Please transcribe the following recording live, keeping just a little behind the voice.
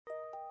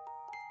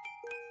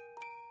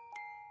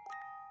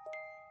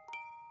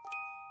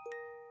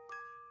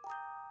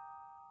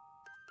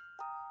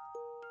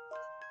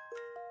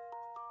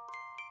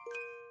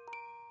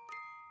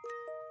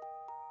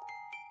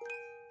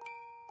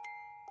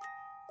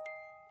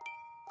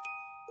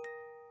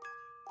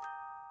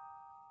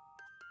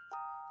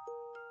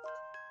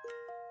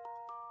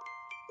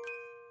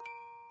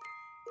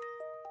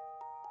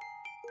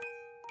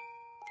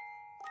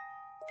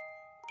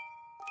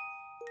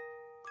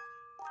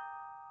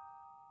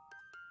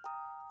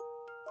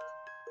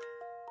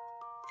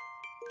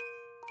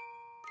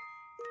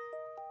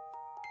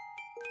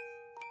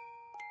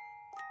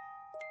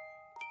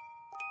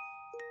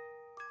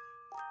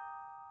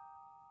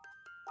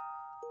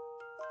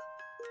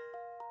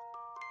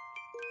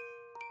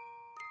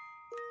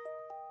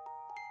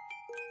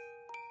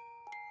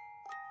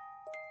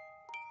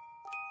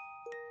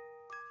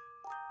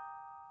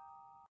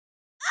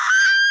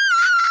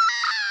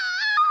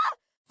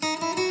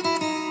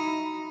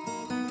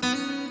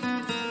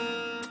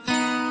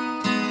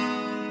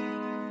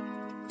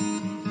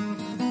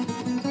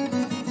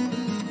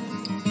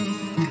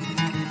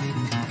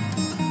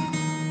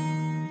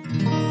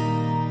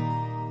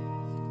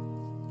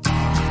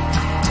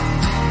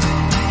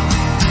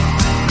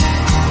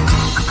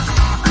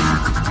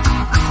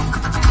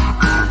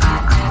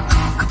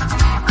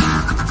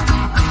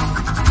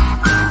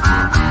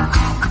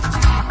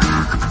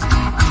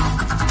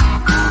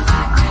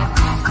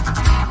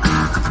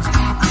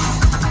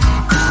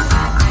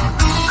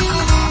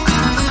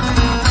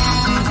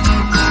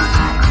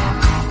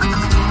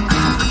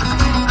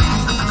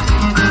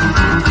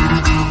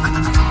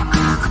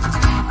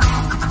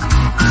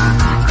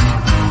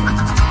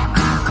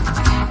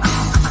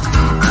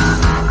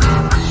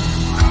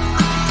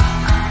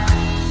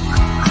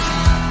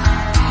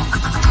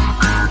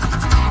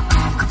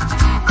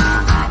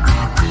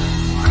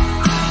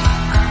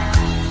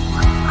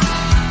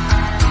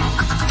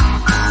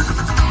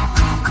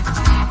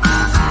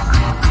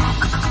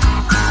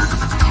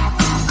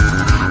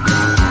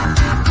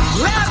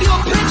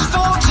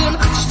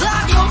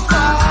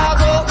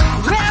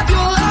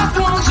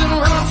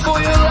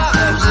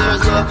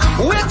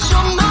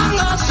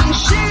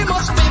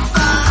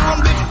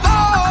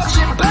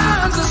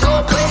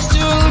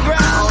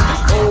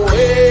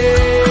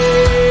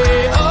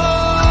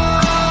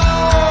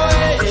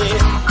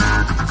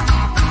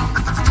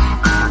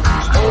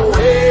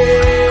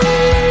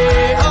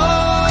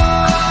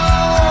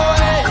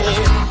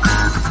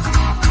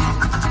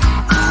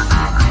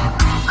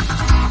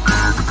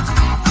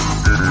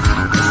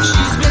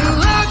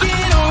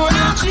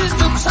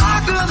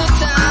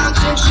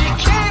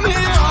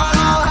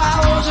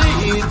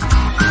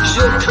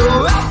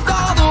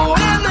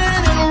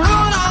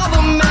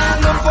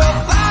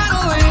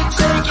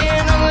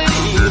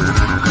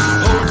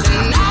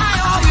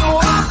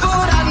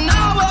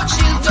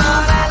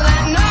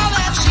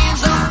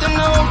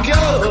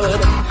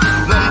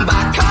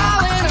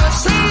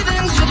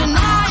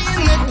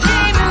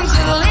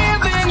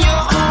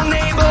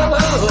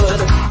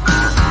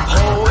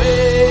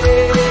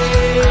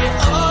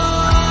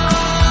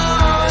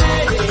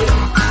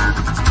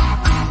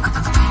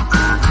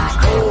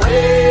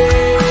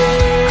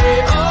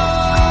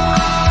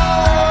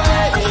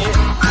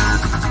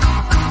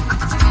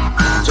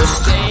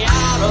stay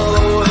out of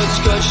the woods,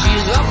 'cause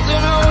she's up to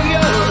no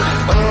good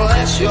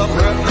unless you're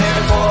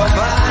prepared for a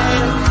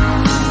fight.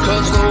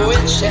 'Cause the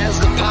witch has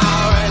the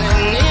power and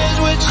it is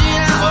witchy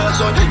hour,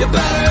 so you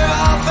better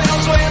off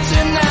elsewhere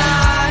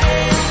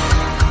tonight.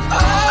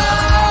 Oh.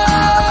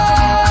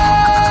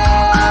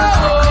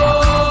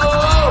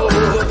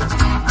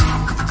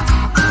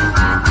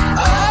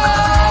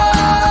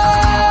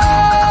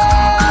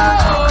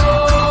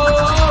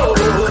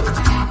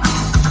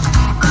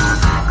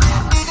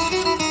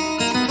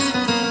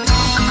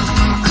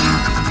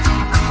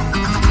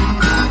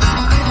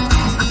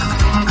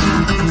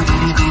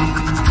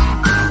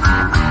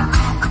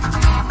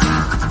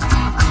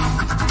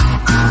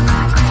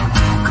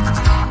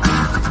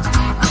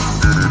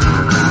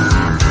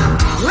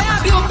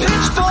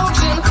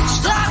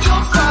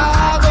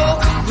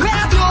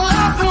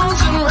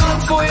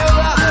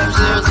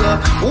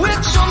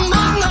 Witch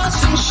among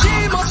us, and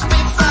she must be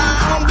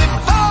found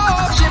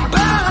before she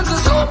burns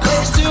this whole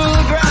place to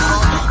the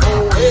ground.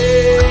 Away,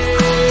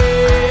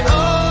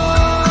 away,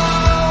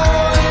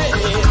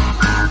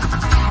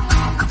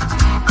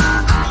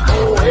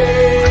 away,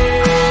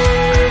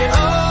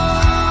 away.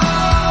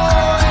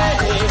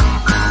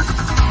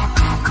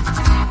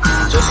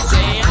 Just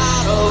stay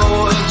out of the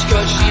woods,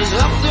 'cause she's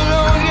up to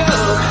no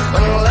good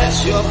unless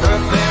you're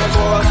prepared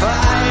for a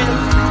fight.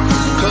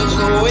 'Cause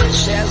the witch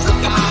has the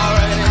power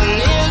and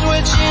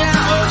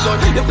so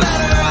you're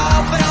better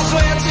off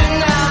elsewhere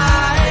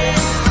tonight.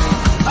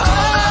 Oh.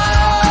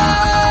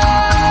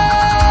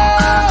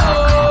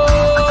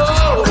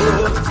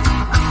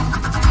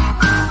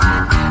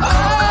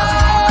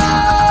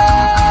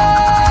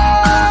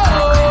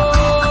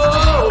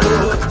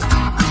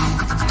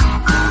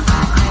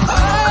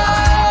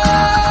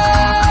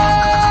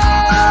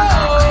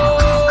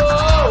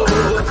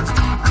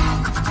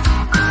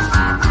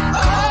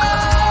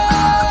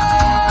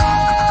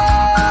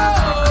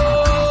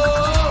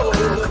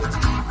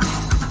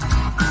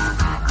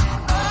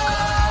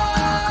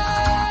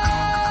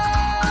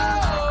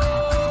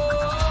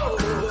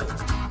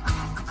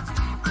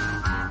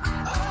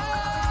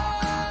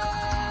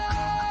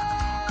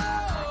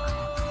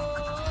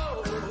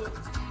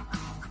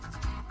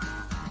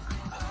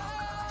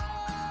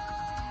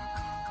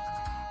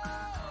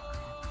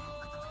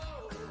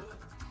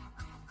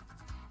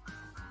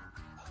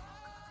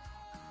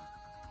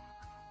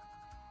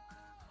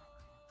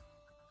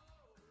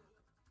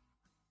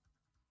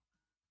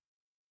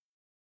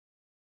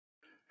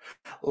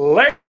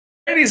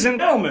 Ladies and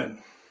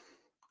gentlemen,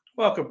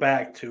 welcome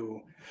back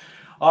to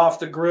Off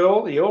the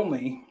Grill, the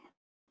only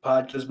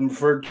podcast has been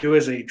referred to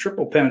as a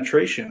triple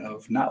penetration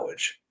of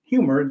knowledge,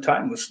 humor, and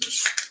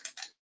timelessness.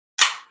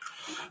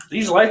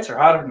 These lights are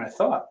hotter than I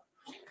thought.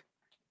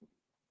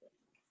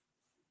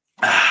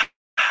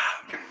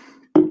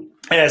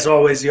 As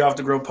always, the Off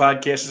the Grill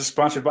podcast is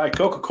sponsored by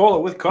Coca-Cola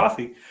with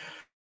coffee.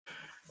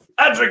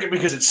 I drink it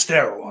because it's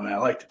sterile and I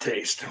like the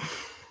taste.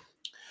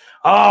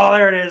 Oh,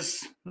 there it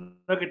is.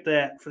 Look at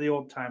that for the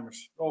old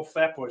timers. Old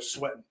fat boy's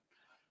sweating.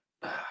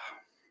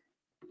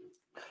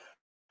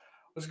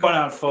 What's going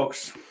on,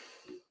 folks?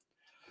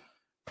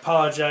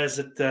 Apologize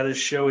that this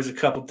show is a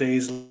couple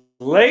days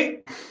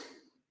late.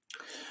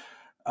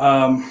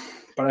 But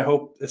I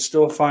hope it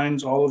still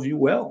finds all of you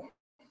well.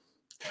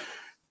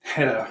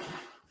 Had a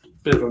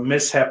bit of a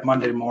mishap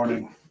Monday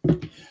morning.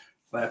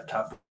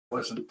 Laptop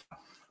wasn't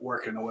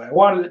working the way I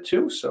wanted it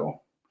to,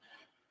 so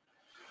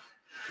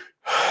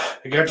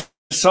I got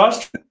the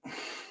sauce,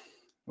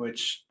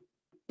 which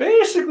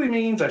basically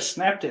means I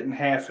snapped it in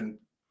half and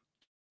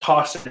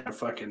tossed it in a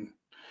fucking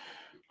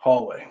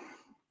hallway.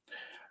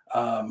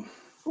 What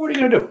are you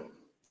going to do?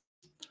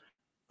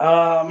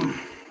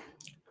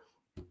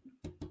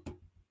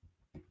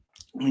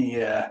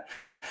 Yeah.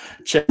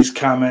 Check these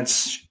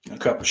comments. A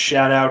couple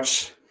shout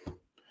outs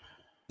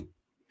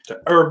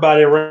to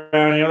everybody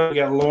around here. We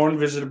got Lauren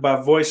visited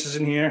by voices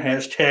in here.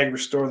 Hashtag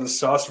restore the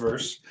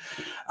sauceverse.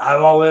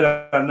 I'm all in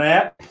on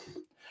that.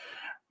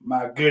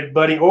 My good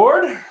buddy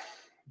Ord,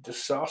 the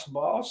sauce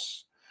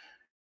boss,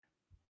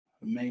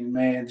 the main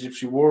man,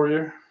 Gypsy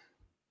Warrior.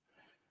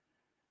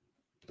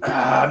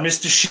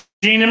 Mr.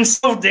 Sheen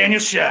himself, Daniel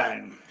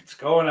Shine. What's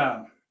going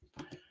on?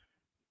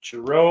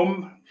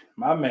 Jerome,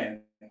 my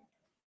man.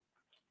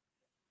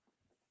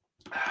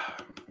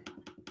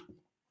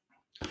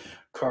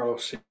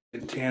 Carlos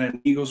Santana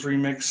Eagles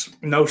remix.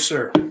 No,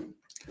 sir.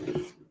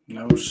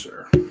 No,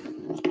 sir.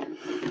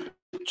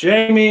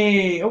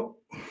 Jamie. Oh,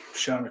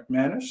 Sean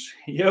McManus.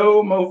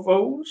 Yo,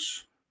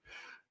 mofos.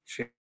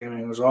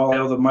 Jamie was all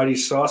hail the mighty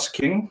Sauce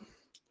King.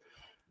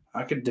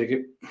 I could dig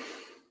it.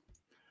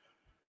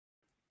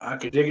 I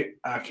can dig it.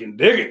 I can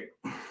dig it.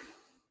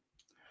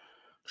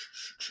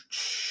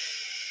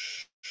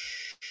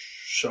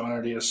 Sean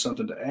already has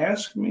something to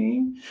ask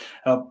me.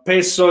 El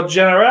peso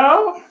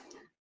general.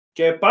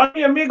 Que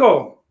pasa,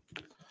 amigo?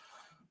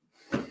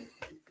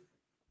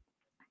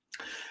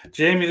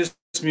 Jamie, this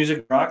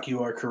music rock.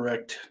 You are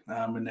correct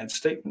in that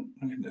statement.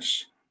 Look at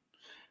this.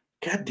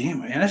 God damn,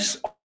 man. This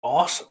is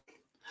awesome.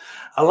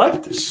 I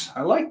like this.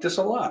 I like this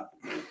a lot.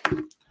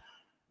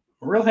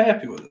 real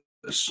happy with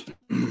this.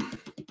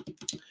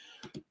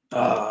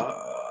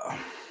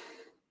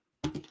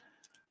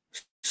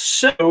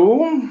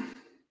 So,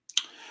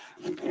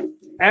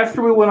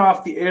 after we went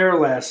off the air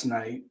last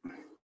night,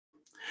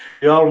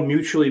 we all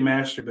mutually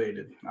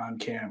masturbated on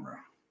camera.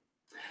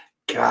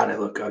 God, I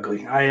look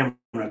ugly. I am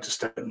going to have to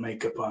start putting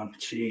makeup on.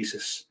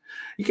 Jesus.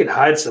 You could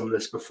hide some of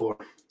this before.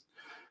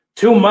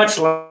 Too much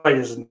light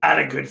is not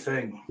a good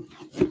thing.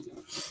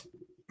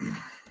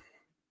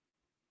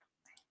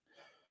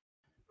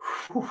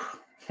 Whew.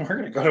 We're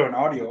going to go to an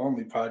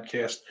audio-only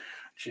podcast.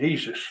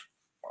 Jesus.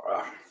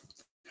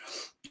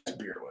 That's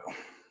beard oil.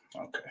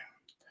 Okay.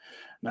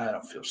 Now I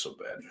don't feel so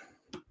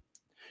bad.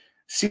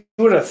 See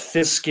what a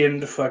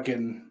thin-skinned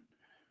fucking,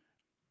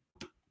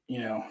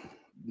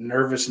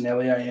 nervous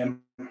Nelly I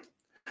am.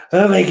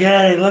 Oh my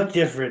God, I look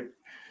different.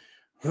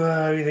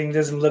 Everything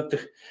doesn't look.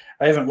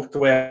 I haven't looked the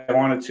way I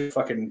wanted to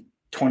fucking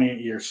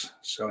 28 years.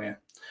 So yeah.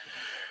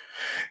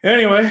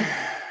 Anyway,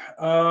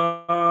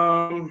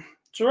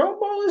 Jerome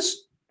Ball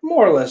is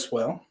more or less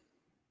well.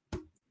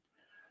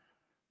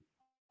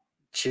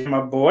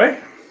 My boy.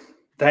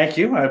 Thank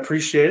you. I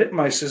appreciate it.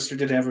 My sister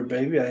did have her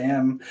baby. I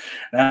am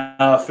now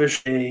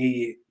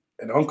officially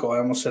an uncle. I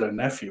almost said a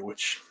nephew,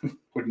 which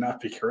would not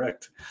be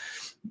correct.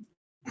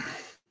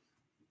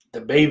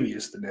 The baby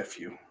is the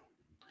nephew.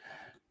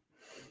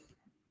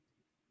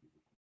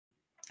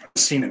 I haven't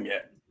seen him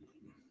yet.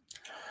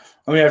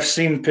 I mean, I've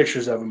seen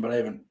pictures of him, but I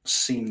haven't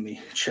seen the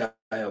child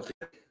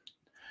yet.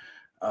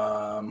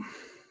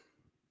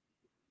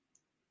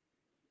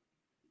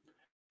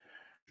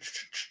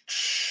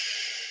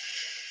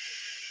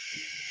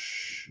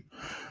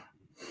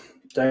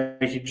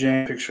 Thank you,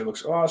 Jane. Picture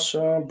looks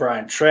awesome.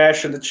 Brian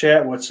Trash in the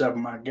chat. What's up,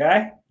 my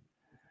guy?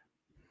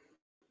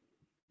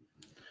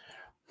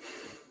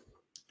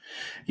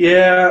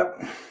 Yeah,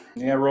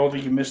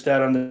 Roldy, you missed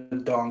out on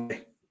the dong.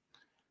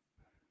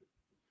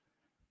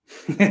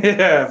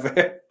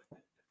 Yeah.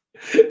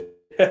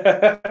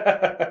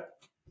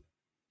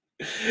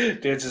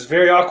 It's a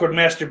very awkward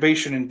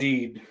masturbation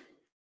indeed.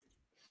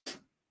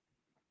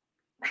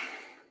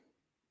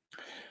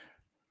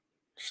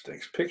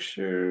 Takes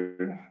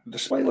picture. The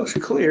display looks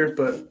clear,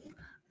 but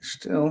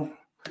still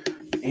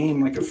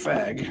aim like a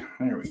fag.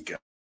 There we go.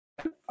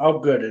 Oh,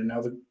 good. And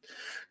now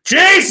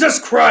Jesus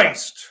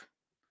Christ!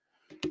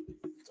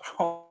 It's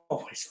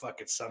always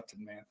fucking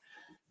something, man.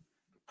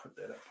 Put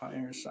that up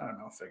higher. I don't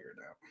know. Figure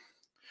it out.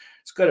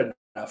 It's good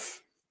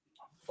enough.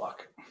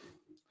 Fuck.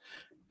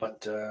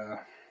 But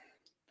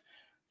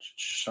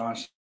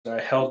I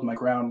held my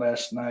ground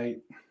last night.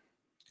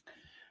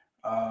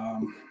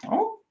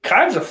 All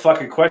kinds of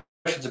fucking questions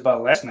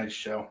about last night's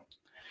show.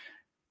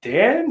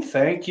 Dan,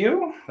 thank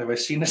you. Have I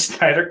seen the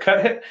Snyder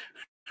Cut yet?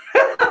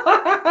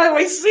 Have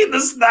I seen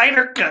the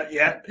Snyder Cut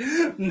yet?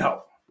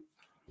 No.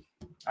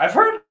 I've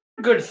heard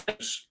good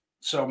things,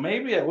 so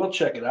maybe I will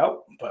check it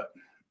out, but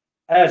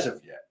as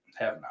of yet,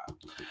 have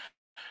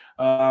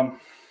not.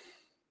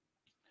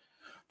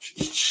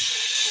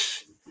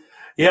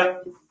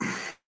 Yep.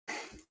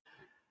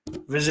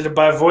 Visited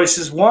by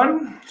Voices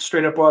 1,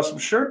 straight up awesome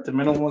shirt, the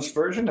minimalist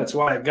version. That's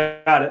why I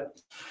got it.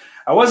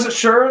 I wasn't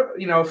sure,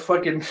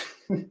 fucking,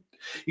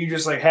 you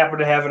just like happen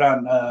to have it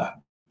on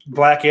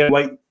black and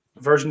white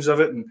versions of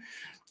it. And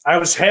I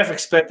was half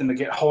expecting to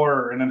get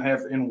horror and then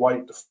have in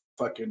white the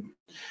fucking,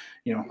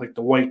 like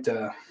the white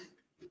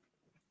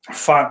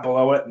font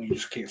below it. And you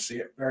just can't see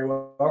it very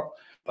well.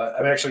 But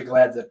I'm actually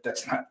glad that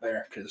that's not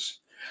there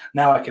because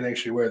now I can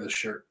actually wear this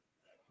shirt.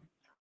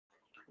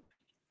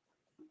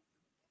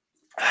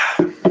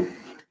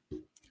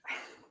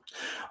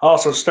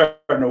 Also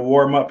starting to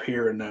warm up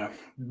here in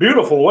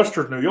beautiful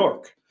Western New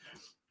York.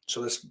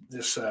 So this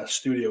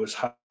studio is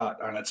hot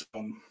on its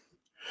own.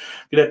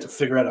 You'd have to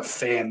figure out a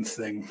fan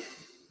thing.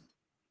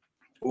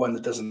 One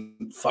that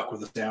doesn't fuck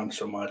with the sound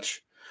so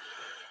much.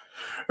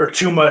 Or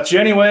too much.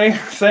 Anyway,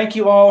 thank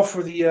you all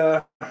for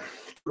the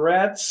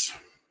congrats.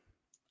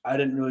 I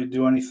didn't really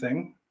do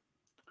anything.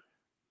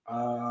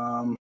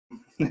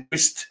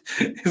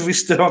 If we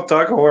still don't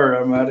talk horror,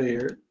 I'm out of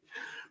here.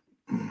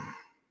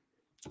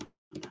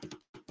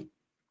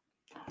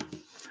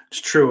 It's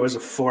true. It was a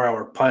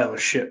 4-hour pile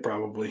of shit,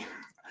 probably.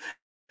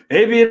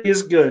 Maybe it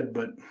is good,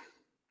 but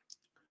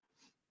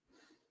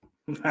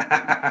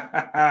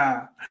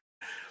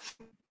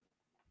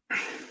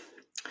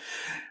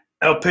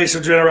El Peso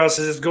General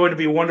says it's going to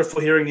be wonderful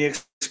hearing the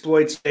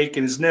exploits Jake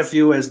and his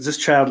nephew as this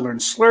child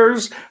learns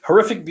slurs,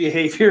 horrific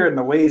behavior, and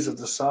the ways of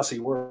the saucy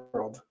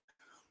world.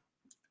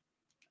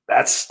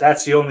 That's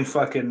the only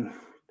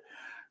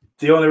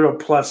real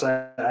plus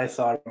I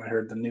thought when I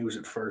heard the news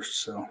at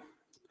first. So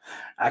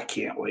I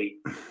can't wait.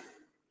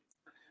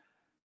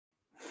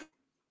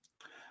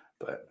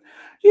 But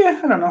yeah,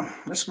 I don't know.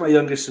 This is my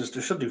youngest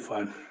sister. She'll do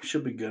fine.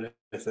 She'll be good,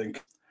 I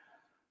think.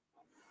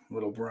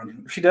 Little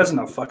run. If she doesn't,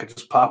 I'll fucking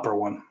just pop her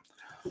one.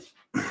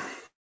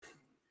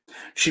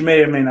 She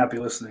may or may not be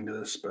listening to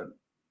this, but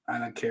I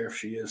don't care if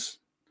she is.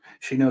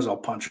 She knows I'll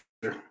punch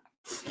her.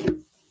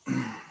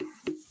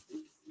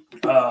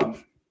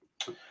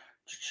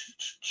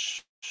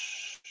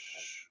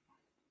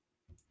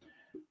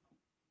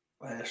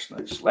 Last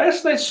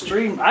night's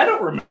stream, I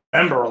don't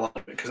remember a lot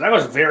of it because I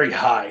was very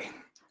high.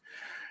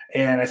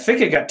 And I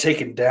think it got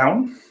taken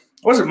down.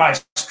 It wasn't my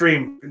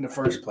stream in the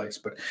first place,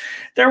 but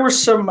there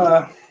was some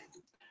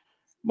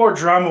more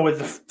drama with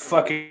the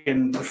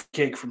fucking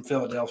fruitcake from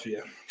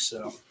Philadelphia.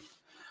 So,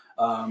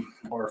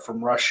 or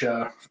from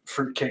Russia,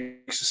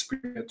 fruitcake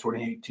Suspiria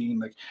 2018.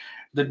 Like,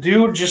 the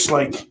dude just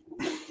like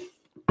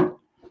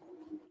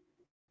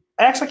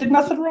acts like there's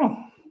nothing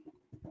wrong.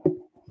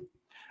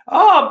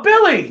 Oh,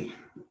 Billy!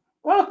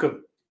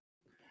 Welcome.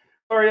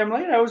 Sorry I'm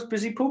late. I was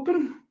busy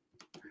pooping.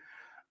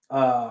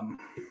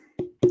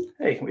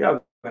 Hey, we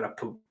all gotta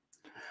poop.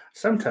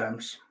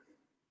 Sometimes.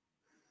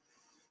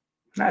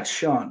 Not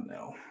Sean,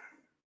 though.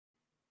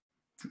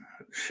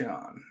 Not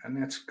Sean.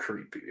 And that's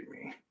creepy to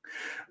me.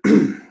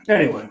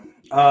 Anyway.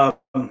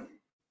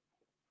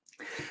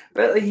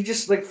 But he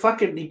just like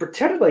fucking, he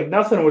pretended like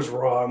nothing was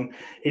wrong.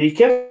 And he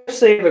kept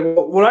saying, like,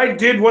 well, what I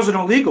did wasn't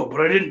illegal,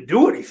 but I didn't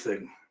do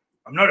anything.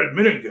 I'm not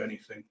admitting to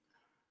anything.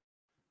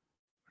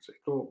 It's like,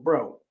 well,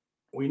 bro,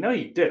 we know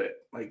you did it.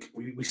 Like,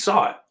 we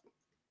saw it.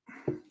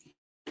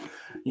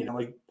 You know,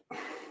 like,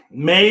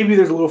 maybe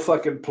there's a little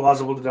fucking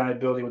plausible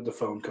deniability with the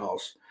phone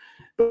calls.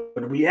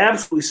 But we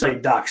absolutely say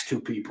dox two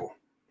people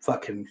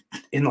fucking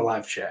in the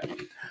live chat.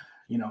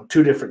 You know,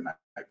 2 different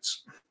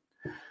nights.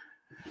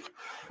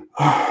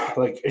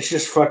 Like, it's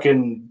just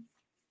fucking...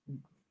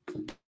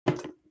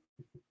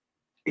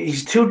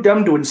 He's too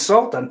dumb to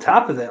insult on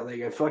top of that.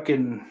 Like,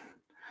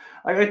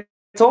 I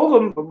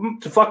told him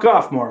to fuck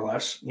off, more or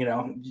less. You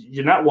know,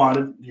 you're not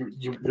wanted.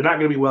 You're not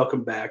going to be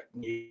welcome back.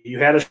 You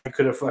had us. We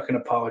could have fucking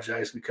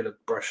apologized. We could have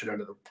brushed it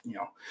under the, you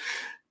know,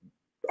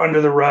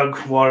 under the rug,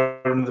 water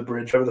under the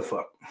bridge, whatever the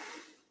fuck.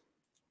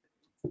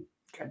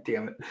 God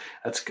damn it.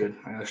 That's good.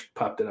 I just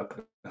popped it up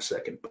in a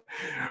second.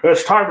 But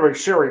it's time to be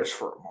serious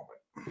for a moment.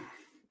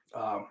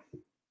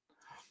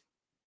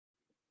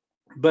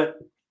 But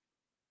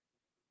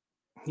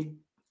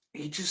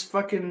he just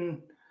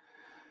fucking...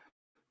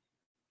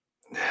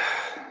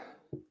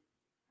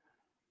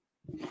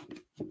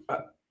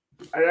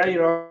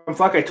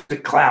 I took the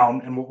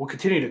clown, and we'll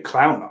continue to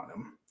clown on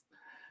him.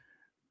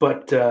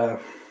 But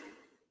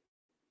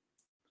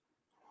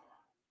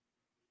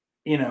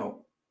you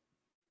know,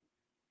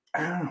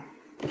 I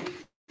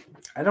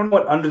don't know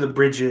what Under the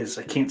Bridge is.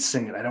 I can't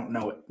sing it. I don't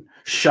know it.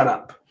 Shut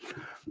up.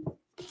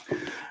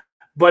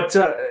 But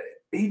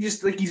he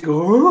just like he's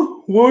going,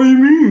 huh? What do you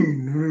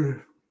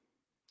mean?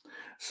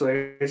 So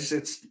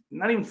it's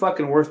not even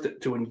fucking worth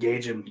it to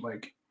engage him.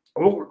 Like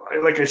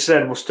I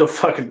said, we'll still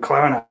fucking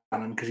clown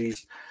on him because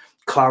he's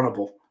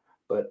clownable.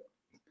 But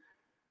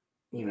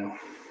you know,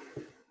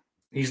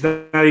 he's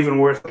not even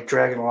worth like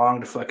dragging along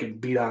to fucking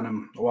beat on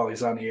him while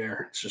he's on the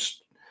air. It's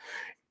just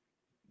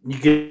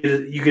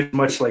you get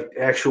much like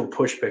actual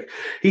pushback.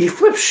 He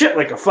flips shit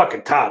like a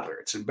fucking toddler.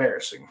 It's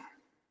embarrassing.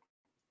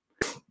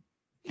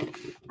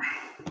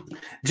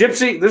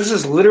 Gypsy, this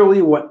is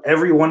literally what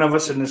every one of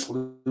us in this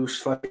loose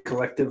fucking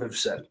collective have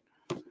said.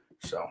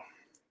 So,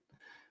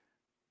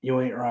 you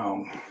ain't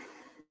wrong.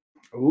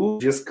 Ooh,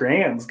 just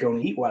Graham's gonna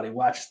eat while he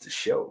watches the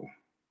show.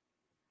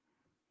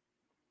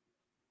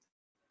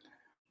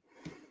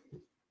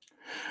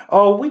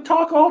 Oh, we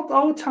talk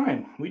all the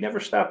time. We never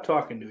stop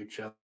talking to each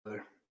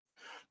other.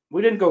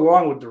 We didn't go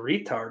along with the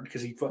retard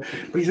because he's like,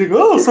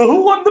 oh, so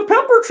who won the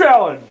pepper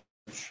challenge?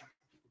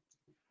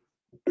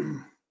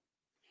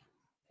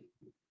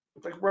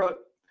 Like, bro,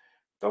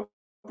 don't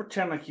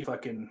pretend like you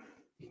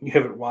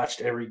haven't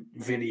watched every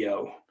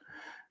video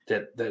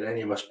that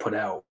any of us put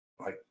out.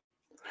 Like,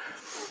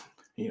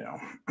 you know,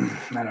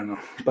 I don't know.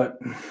 But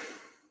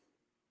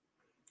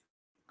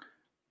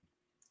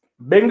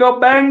bingo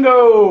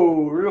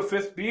bango, real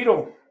fifth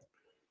Beatle.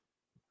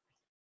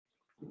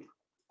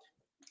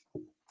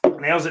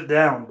 Nails it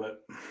down,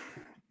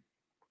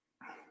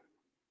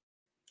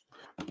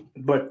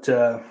 but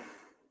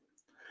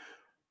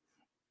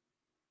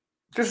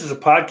this is a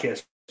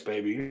podcast,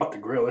 baby. Off the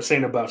grill. This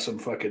ain't about some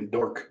fucking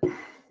dork.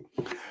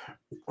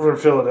 We're in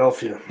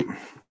Philadelphia.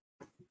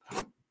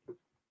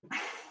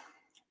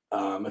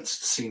 It's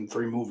seen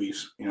 3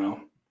 movies, you know.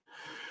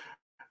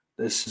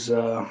 This is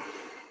a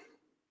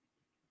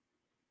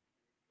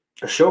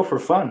show for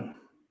fun.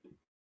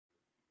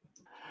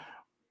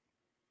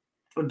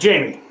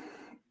 Jamie,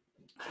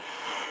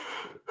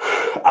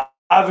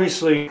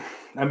 obviously,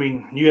 I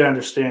mean, you gotta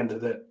understand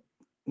that,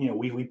 you know,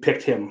 we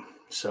picked him,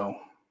 so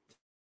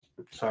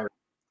sorry.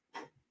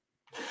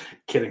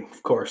 Kidding,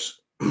 of course.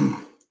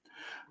 You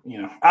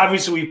know,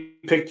 obviously we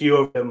picked you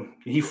over him.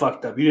 He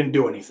fucked up. You didn't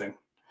do anything.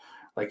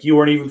 Like, you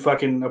weren't even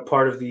fucking a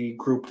part of the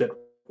group that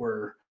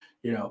were,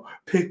 you know,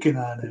 picking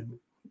on him.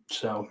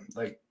 So,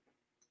 like,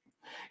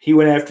 he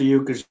went after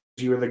you because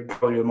you were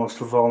the most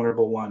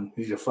vulnerable one.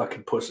 He's a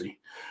fucking pussy.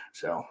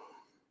 So,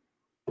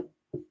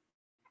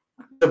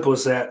 simple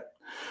as that.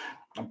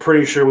 I'm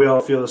pretty sure we all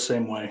feel the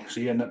same way.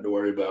 So you got nothing to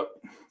worry about.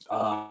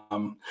 But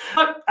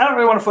I don't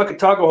really want to fucking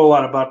talk a whole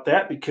lot about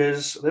that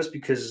because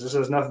this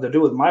has nothing to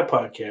do with my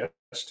podcast.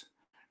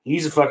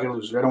 He's a fucking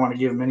loser. I don't want to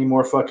give him any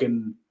more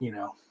fucking, you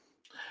know,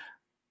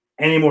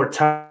 any more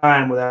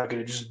time without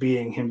it just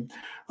being him.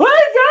 Hey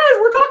guys,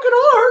 we're talking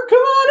art. Come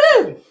on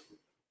in.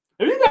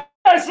 Have you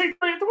guys seen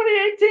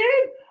 2018?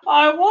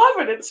 I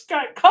love it. It's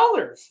got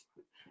colors.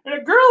 And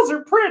the girls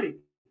are pretty.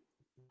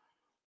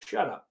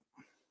 Shut up.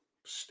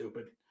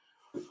 Stupid.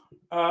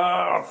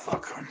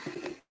 Fuck.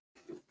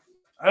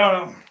 I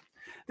don't know.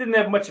 Didn't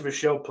have much of a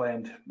show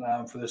planned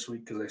for this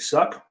week because I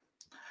suck.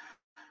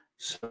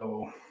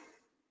 So,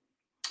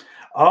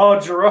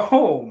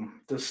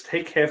 Jerome, does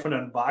Steak have an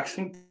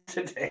unboxing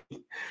today?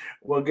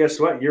 Well, guess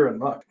what? You're in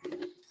luck.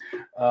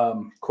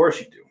 Of course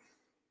you do.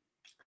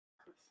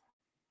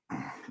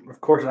 Of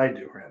course I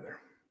do, rather.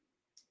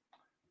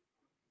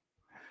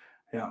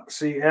 Yeah.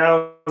 See,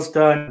 Al's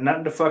done.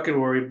 Nothing to fucking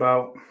worry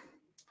about.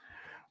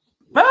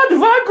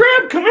 Divine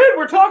Grab, come in.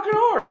 We're talking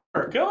horror.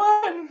 Come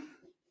on.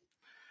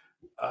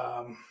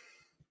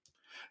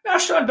 Now,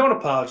 Sean, don't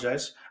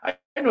apologize. I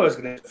knew I was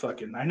gonna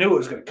I knew it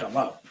was gonna come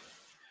up.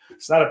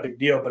 It's not a big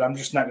deal, but I'm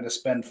just not gonna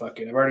spend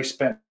fucking. I've already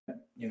spent, like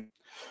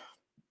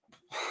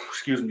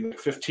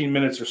 15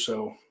 minutes or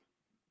so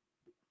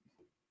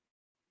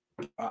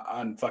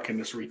on fucking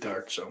this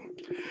retard. So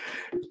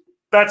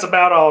that's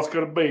about all it's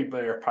gonna be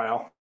there,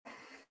 pal.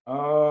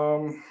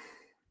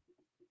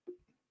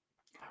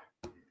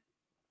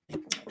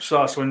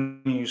 Sauce,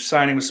 when you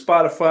signing with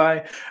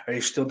Spotify, are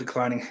you still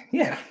declining?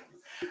 Yeah.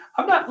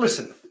 I'm not,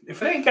 listen,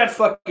 if it ain't got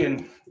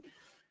fucking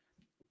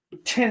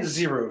 10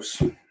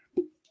 zeros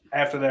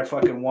after that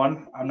fucking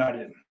one, I'm not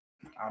in.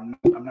 I'm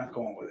not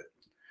going with it.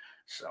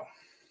 So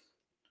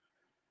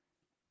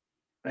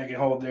they can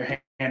hold their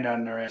hand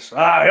on their ass.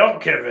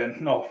 Help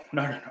Kevin. No.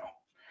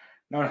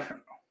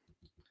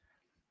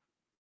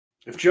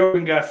 If Joe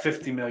got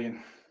 50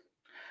 million,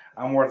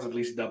 I'm worth at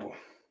least double.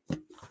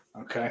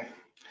 Okay.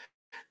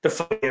 The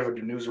fuck you ever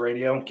do news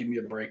radio? Give me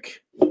a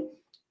break.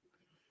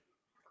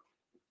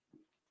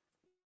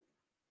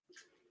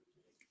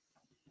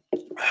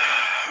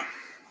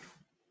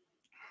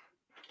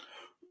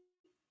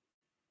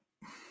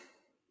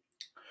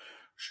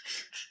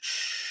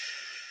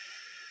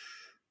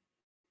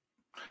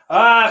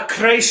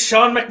 Christ,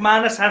 Sean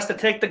McManus has to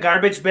take the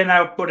garbage bin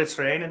out, but it's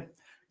raining.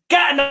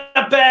 Get in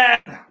the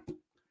bed!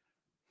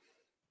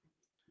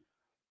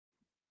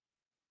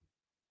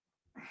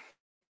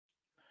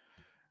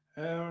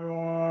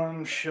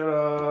 Everyone, shut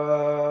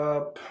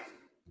up.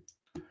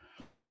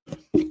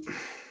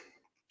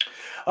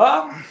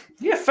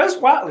 Fez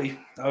Whatley,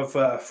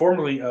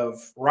 formerly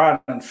of Ron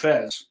and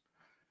Fez,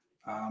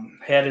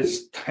 had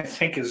his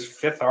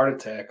fifth heart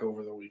attack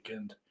over the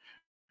weekend,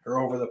 or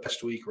over the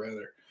past week,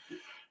 rather.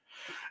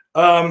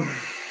 The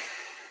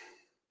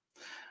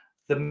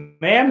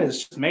man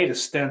has made a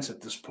stance at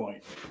this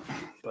point,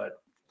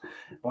 but I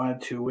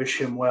wanted to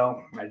wish him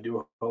well. I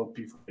do hope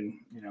he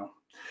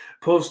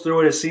pulls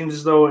through it. It seems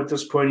as though at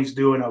this point he's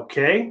doing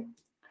okay,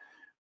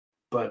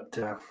 but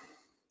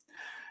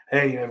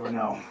hey, you never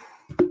know.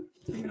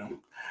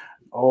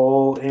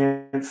 Old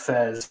Aunt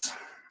Fez.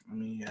 Let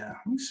me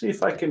see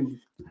if I can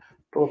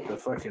pull up the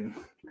fucking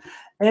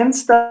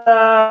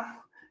Insta.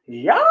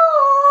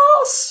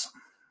 Yes.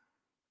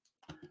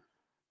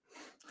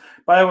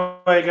 By the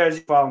way, guys,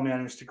 you follow me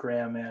on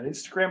Instagram at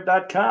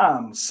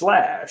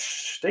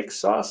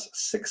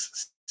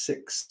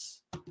Instagram.com/steaksauce66.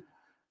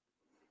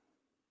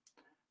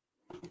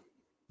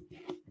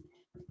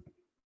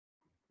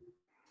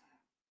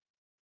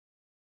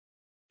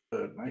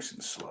 Good, nice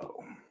and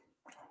slow.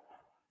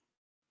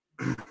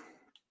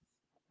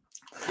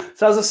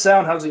 So how's the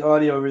sound? How's the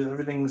audio?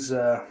 Everything's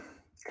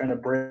kind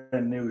of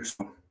brand new,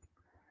 so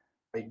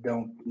I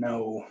don't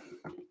know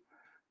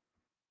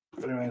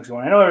if everything's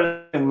going. I know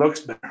everything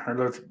looks better.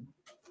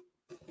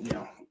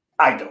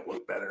 I don't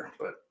look better,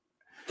 but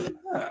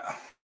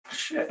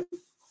shit,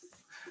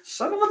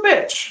 son of a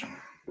bitch.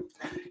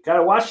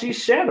 Gotta watch these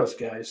shadows,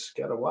 guys.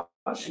 Gotta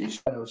watch these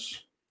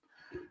shadows.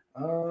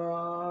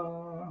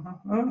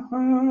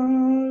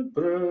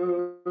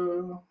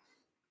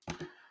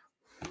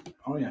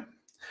 Oh yeah.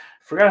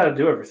 Forgot how to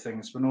do everything.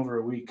 It's been over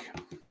a week.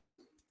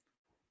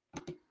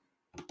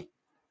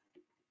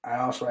 I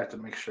also have to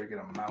make sure I get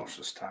a mouse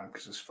this time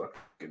because this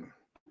fucking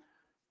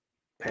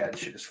pad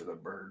shit is for the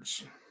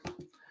birds.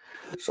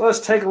 So let's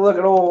take a look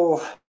at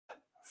old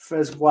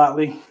Fez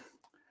Whatley.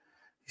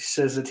 He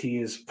says that he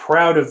is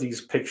proud of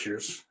these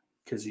pictures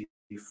because he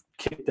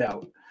kicked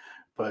out.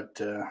 But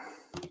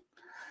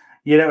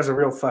yeah, that was a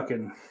real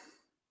fucking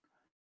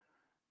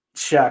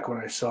shock when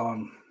I saw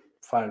him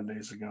 5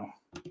 days ago.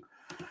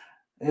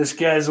 This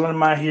guy's one of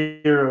my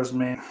heroes,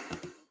 man.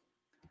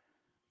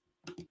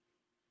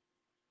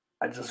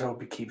 I just hope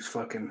he keeps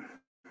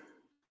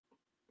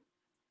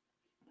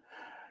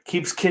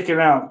kicking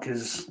out,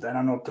 because I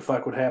don't know what the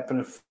fuck would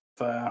happen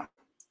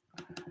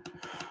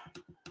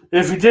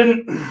if he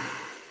didn't.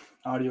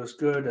 Audio's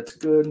good. That's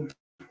good.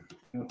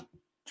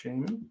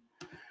 Jamie.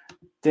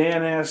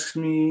 Dan asks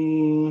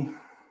me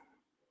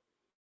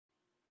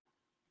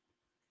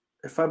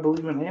if I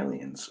believe in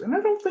aliens, and I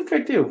don't think I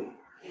do.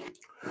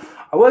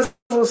 I was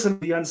listening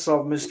to the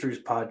Unsolved Mysteries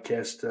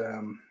podcast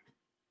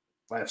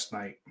last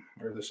night,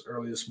 or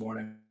early this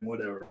morning,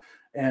 whatever.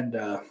 And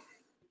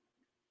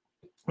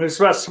It's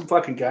about some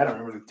fucking guy. I don't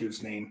remember the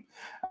dude's name.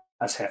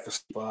 That's half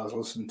asleep while I was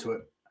listening to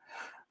it.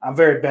 I'm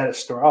very bad at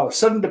story. Oh, the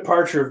sudden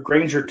departure of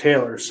Granger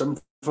Taylor, some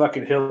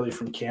fucking hillbilly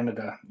from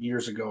Canada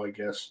years ago, I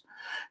guess.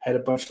 Had a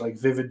bunch of like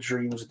vivid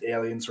dreams that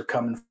aliens were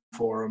coming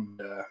for him.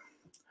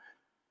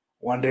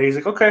 One day he's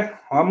like, okay,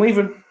 well, I'm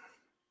leaving.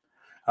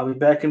 I'll be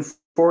back in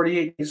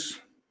 48 days.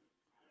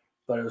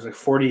 But it was like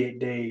 48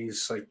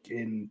 days, like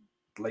in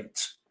light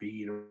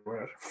speed or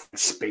whatever.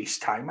 Space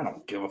time. I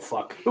don't give a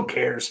fuck. Who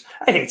cares?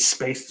 I hate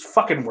space. It's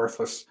fucking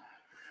worthless.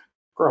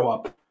 Grow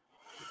up.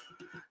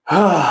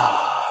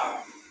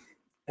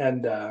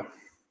 And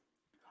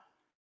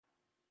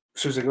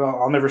she was like, well,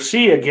 I'll never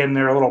see you again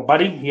there, little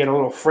buddy. He had a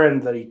little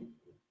friend that he,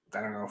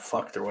 I don't know,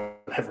 fucked or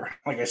whatever.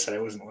 Like I said, I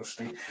wasn't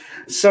listening.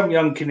 Some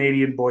young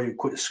Canadian boy who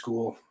quit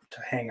school to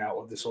hang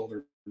out with this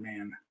older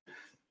man.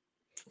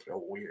 A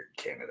weird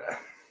Canada.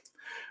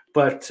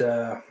 But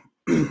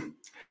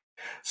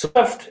so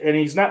left, and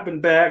he's not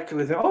been back. And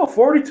they think,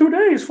 42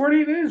 days,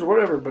 48 days, or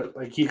whatever. But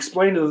like he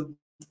explained to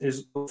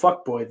his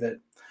fuckboy that,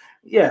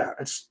 yeah,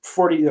 it's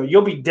 40.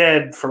 You'll be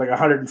dead for like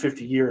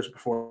 150 years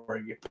before I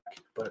get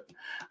back, but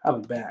I'll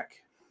be back.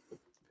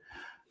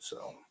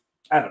 So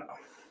I don't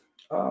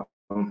know.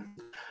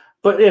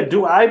 But yeah,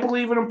 do I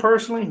believe in him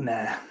personally?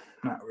 Nah,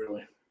 not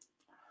really.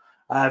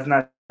 I've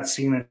not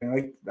seen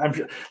anything.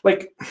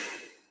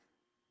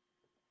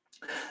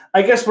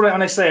 I guess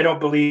when I say I don't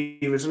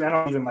believe is I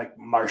don't even like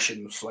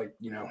Martians, like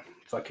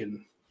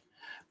fucking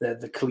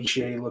the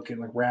cliche looking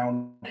like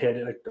round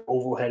headed, like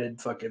oval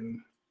headed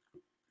fucking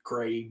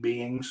gray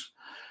beings.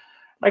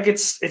 Like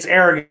it's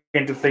arrogant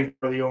to think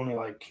we're the only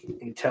like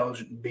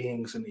intelligent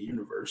beings in the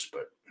universe,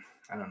 but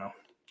I don't know.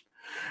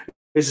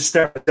 It's just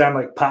starting to sound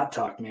like pot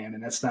talk, man,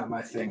 and that's not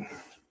my thing.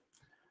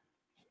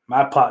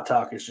 My pot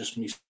talk is just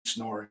me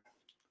snoring.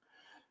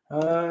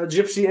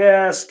 Gypsy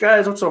asks,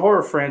 guys, what's a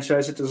horror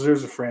franchise that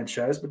deserves a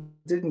franchise but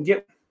didn't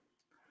get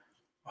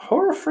a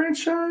horror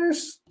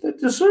franchise that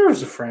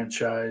deserves a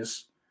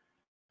franchise?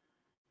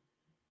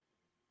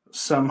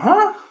 Some,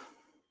 huh?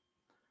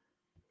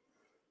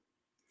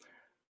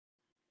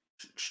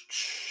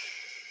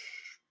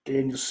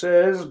 Daniel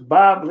says,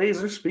 Bob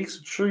Laser speaks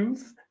the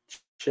truth.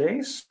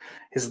 Chase,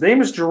 his name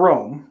is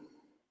Jerome.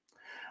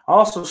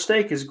 Also,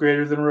 steak is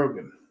greater than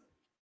Rogan.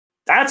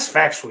 That's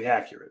factually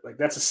accurate. Like,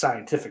 that's a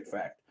scientific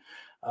fact.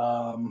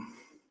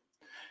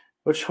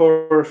 Which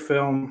horror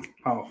film?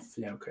 Oh,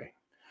 yeah, okay.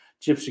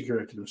 Gypsy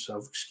corrected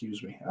himself.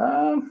 Excuse me.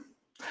 I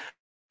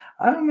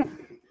don't know.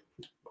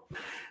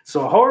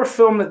 So a horror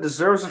film that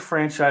deserves a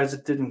franchise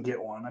that didn't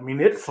get one. I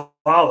mean, It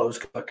Follows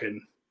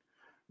fucking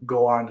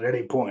go on at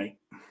any point.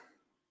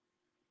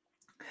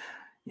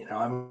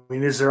 I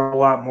mean, is there a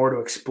lot more to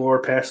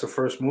explore past the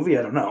first movie?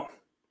 I don't know.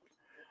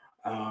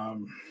 I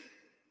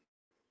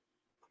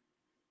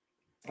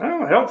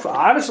don't.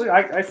 Honestly,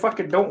 I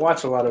fucking don't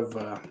watch a lot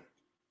of.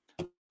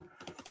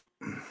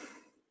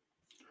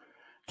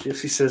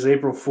 Gypsy says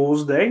April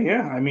Fool's Day.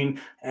 Yeah, I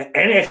mean,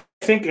 I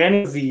think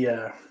any of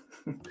the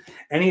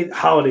any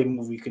holiday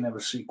movie can have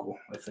a sequel.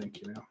 I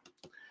think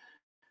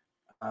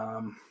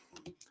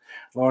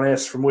Lauren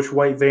asks, from which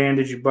white van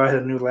did you buy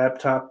the new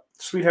laptop,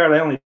 sweetheart? I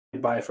only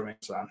buy it from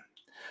Amazon.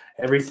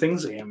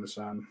 Everything's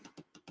Amazon.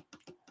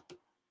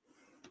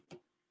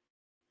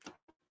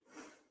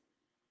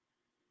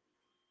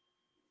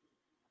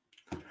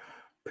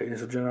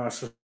 Pages of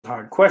Generosity.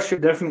 Hard question.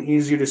 Definitely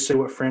easier to say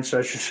what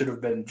franchise should have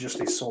been just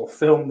a sole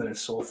film than a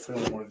sole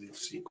film worthy of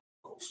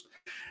sequels.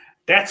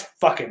 That's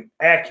fucking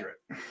accurate.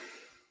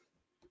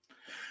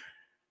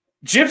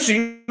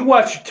 Gypsy, you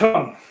watch your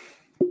tongue.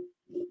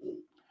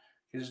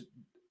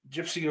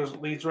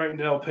 Gypsy leads right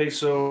into El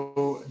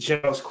Paso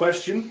General's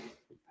question.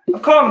 I'll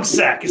call him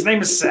Sack. His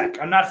name is Sack.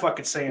 I'm not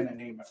fucking saying that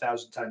name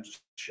 1,000 times a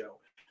show.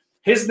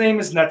 His name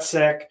is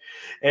Nutsack,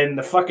 and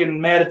the fucking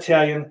mad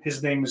Italian,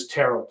 his name is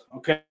Terrell.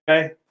 Okay?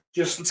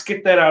 Just let's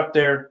get that out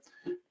there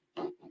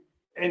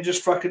and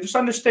just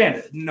understand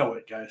it. Know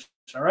it, guys.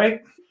 All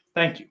right?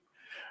 Thank you.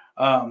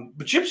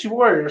 But Gypsy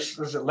Warriors,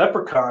 as a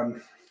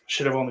Leprechaun,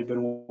 should have only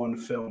been one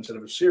film instead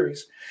of a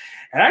series.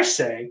 And I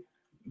say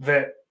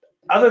that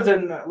other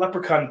than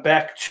Leprechaun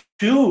Back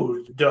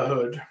to the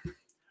Hood,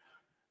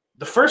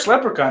 the first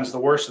Leprechaun's the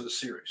worst of the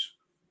series.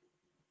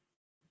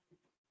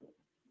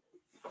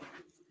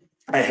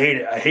 I hate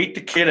it. I hate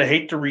the kid. I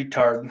hate the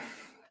retard.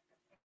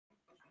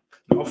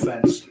 No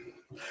offense.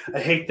 I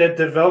hate that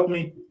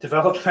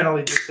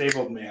developmentally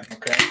disabled man,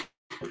 okay?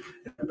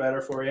 Is that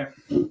better for you?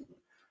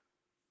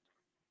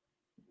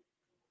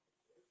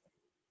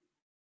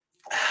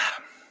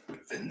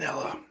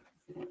 Vanilla.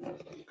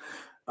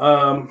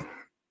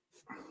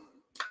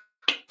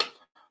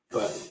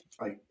 But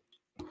like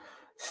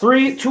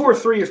 2 or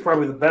 3 is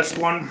probably the best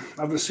one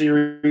of the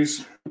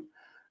series.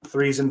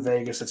 3's in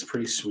Vegas. It's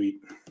pretty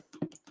sweet.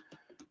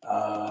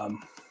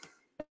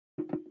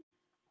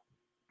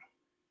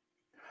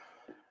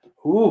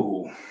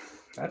 Ooh,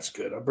 that's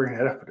good. I'll bring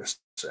that up in a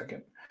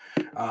second.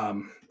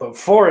 But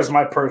 4 is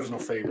my personal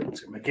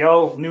favorite.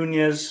 Miguel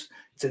Nunez.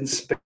 It's in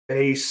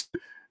space.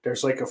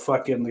 There's like a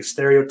fucking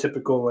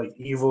stereotypical like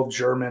evil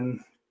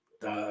German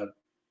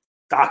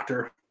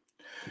doctor.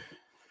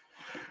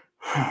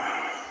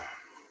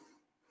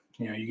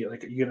 You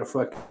get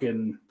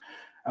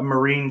a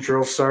Marine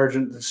drill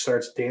sergeant that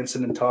starts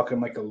dancing and talking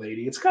like a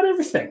lady. It's got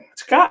everything.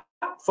 It's got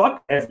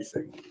fuck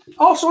everything.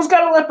 Also, it's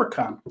got a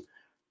leprechaun.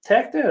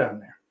 Tack that on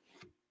there.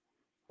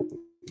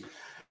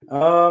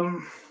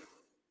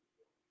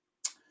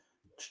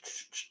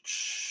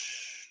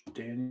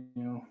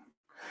 Daniel,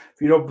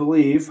 if you don't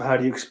believe, how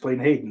do you explain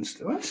Hayden's?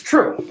 That's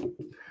true.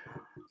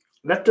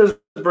 That does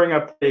bring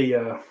up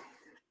a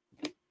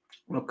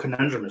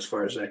conundrum as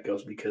far as that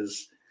goes,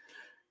 because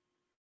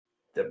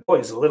the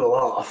boy's a little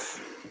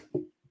off.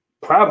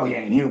 Probably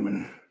ain't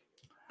human.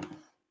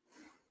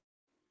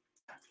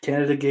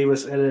 Canada gave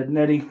us Ed and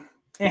Eddie.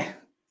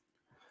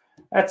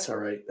 That's all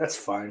right. That's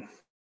fine.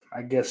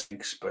 I guess,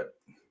 but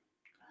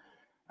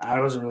I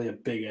wasn't really a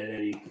big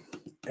Ed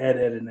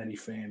and Eddie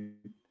fan.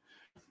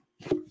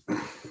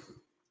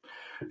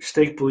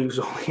 Steak believes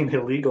only in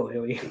illegal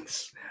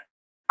aliens.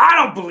 I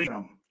don't believe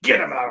them. Get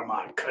them out of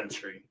my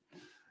country.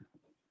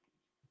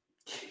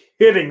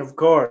 Kidding, of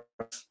course.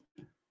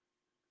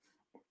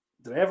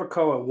 Did I ever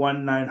call a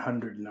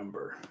 1-900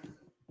 number?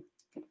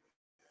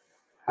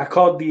 I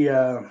called the,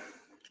 I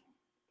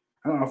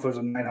don't know if it was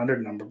a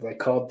 900 number, but I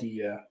called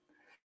the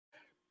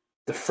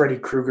Freddy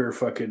Krueger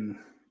fucking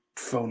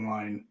phone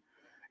line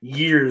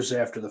years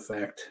after the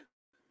fact.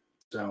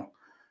 So,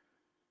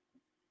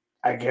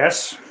 I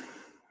guess,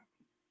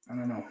 I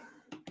don't know.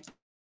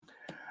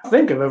 I don't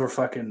think I've ever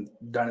fucking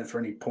done it for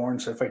any porn.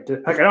 So if I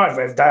did, I know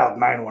I've dialed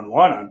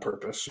 911 on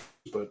purpose,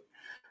 but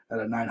at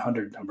a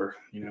 900 number,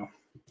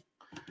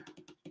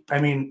 I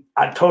mean,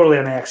 I totally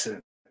an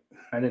accident.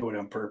 I didn't do it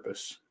on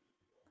purpose.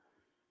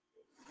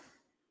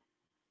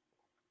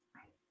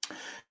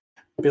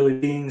 Billy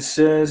Bean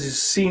says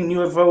he's seen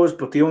UFOs,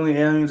 but the only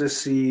aliens I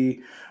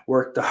see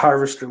work the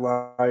harvester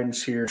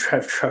lines here,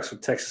 drive trucks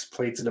with Texas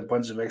plates and a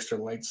bunch of extra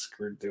lights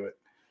screwed to it.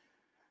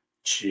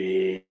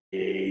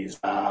 Jesus.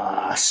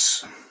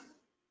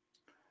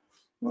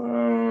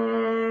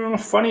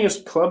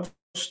 Funniest club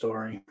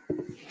story.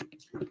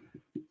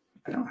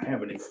 I don't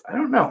have any. I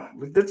don't know.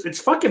 It's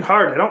fucking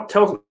hard. I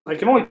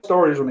can only tell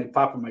stories when they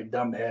pop in my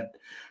dumb head.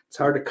 It's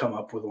hard to come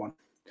up with one.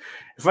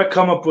 If I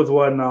come up with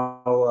one,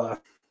 I'll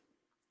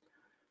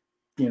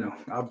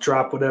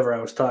drop whatever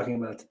I was talking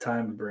about at the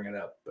time and bring it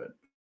up. But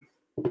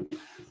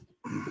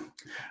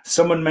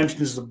someone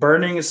mentions The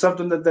Burning is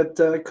something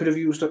that could have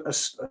used a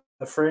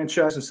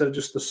franchise instead of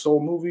just the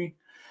sole movie,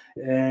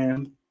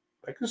 and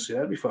I could see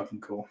that'd be fucking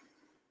cool.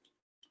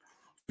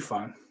 Be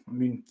fun. I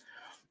mean,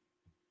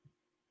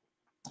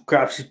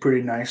 Cropsy's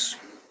pretty nice,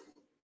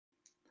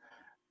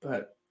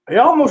 but it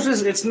almost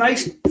is. It's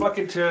nice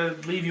fucking to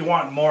leave you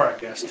wanting more, I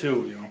guess,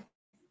 too.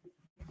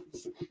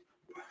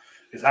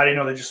 Because how do you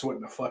know they just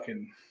wouldn't have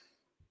fucking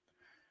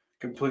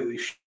completely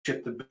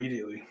shit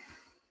immediately?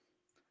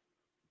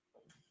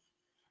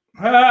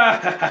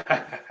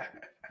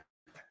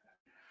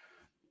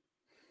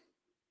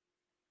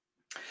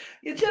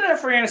 Yeah,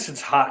 Jennifer Aniston's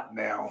hot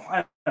now.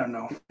 I don't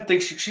know. I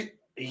think she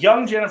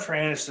young Jennifer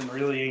Aniston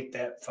really ain't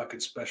that fucking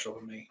special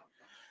to me.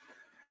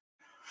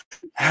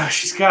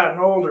 She's gotten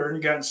older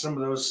and gotten some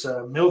of those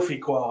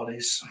milfy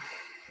qualities.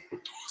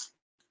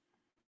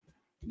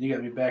 You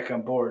got me back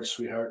on board,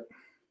 sweetheart.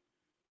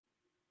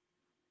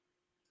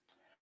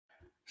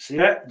 See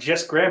that?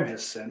 Jess Graham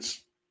has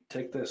sense.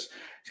 Take this.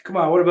 Come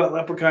on, what about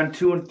Leprechaun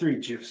 2 and 3,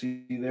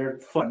 Gypsy? They're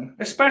fun,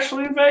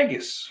 especially in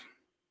Vegas.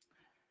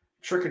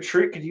 Trick or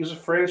Treat could use a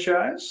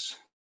franchise.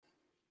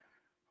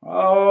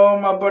 Oh,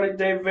 my buddy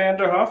Dave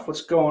Vanderhoff,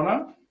 what's going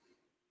on?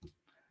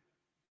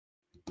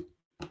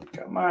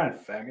 Come on,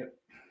 faggot.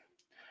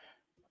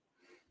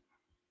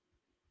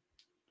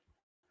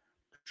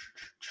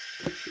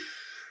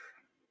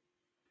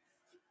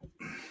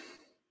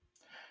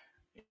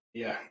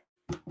 Yeah.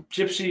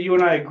 Gypsy, you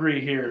and I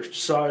agree here.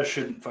 Saw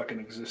shouldn't fucking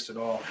exist at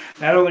all.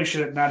 Not only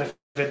should it not have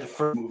been the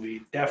first movie,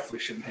 it definitely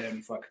shouldn't have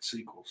any fucking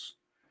sequels.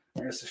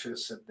 I guess I should have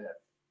said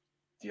that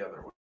the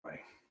other way.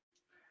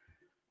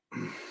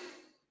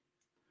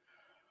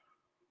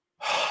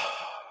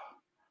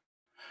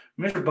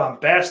 Mr.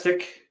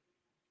 Bombastic,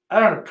 I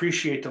don't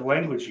appreciate the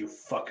language, you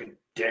fucking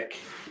dick.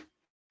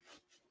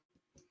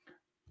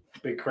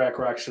 Big Crack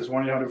Rock says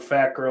 1-800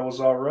 Fat Girl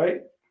is all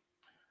right.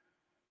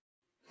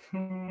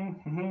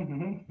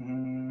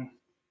 The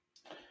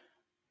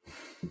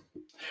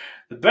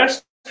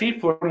best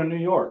people are in New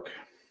York.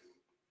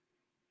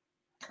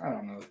 I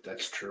don't know if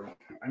that's true.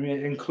 I mean,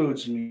 it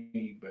includes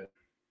me, but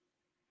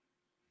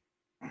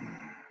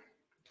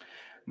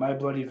My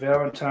Bloody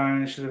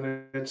Valentine should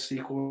have had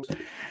sequels.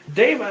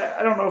 Dave,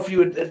 I don't know if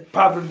you had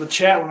popped into the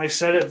chat when I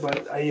said it,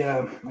 but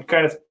I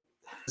kind of.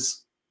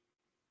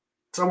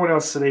 Someone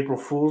else said April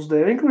Fool's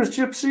Day. I think it was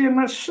Gypsy. I'm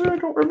not sure. I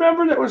don't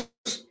remember. That was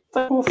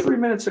like 3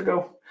 minutes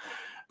ago.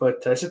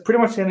 But I said pretty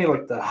much any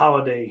like the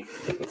holiday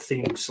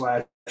themed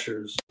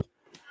slashers,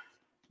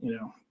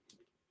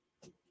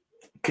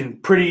 can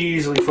pretty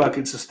easily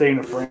fucking sustain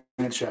a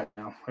franchise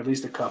now, at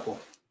least a couple.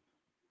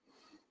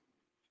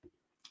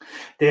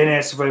 Dan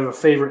asked if I have a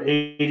favorite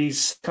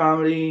 80s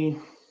comedy.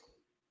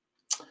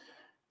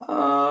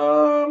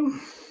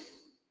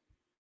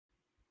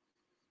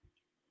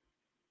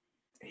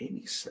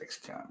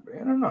 '86 Tom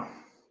Brady. I don't know.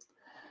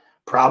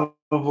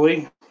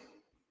 Probably.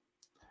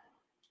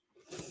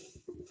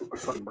 My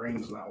fucking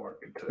brain's not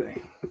working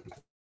today.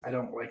 I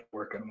don't like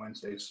work on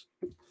Wednesdays.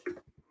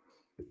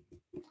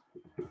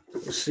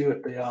 Let's see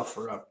what they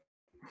offer up.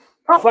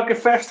 Oh, fucking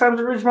Fast Times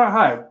at Ridgemont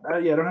High.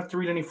 Yeah, I don't have to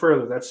read any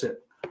further. That's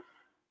it.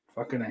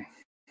 Fucking A.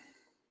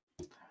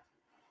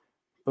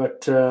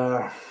 But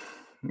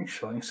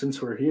actually,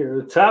 since we're here,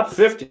 the top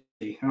 50.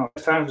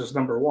 Fast Times is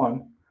number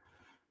 1.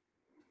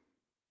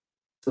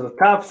 So the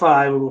top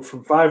 5 will go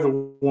from 5 to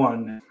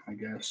 1, I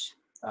guess.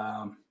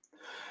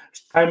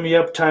 Tie Me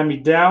Up, Tie Me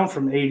Down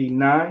from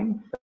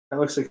 '89. That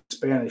looks like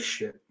Spanish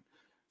shit.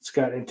 It's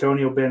got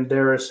Antonio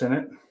Banderas in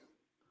it.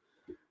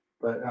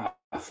 But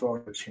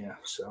Florida, yeah.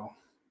 So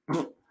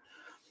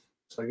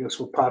I guess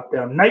we'll pop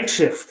down. Night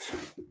Shift.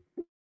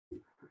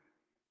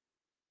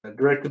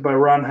 Directed by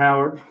Ron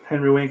Howard,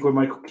 Henry Winkler,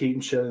 Michael Keaton,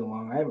 Shelley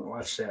Long. I haven't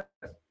watched that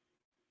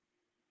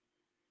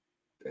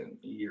in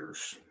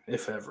years,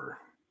 if ever.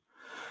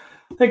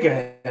 I think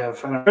I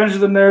have. And Revenge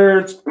of the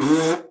Nerds.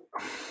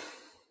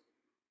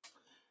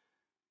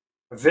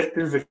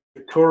 Victor.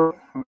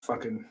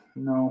 Fucking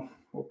no.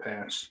 We'll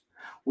pass.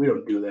 We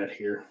don't do that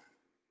here.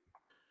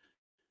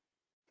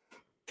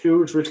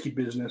 2 is Risky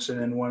Business, and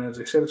then 1, as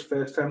I said, it's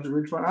Fast Times at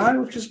Ridgemont High,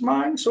 which is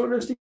mine, so it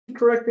is the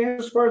correct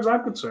answer as far as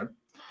I'm concerned.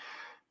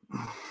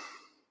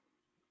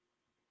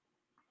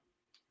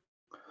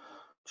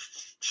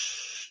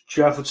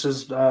 Jeff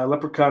says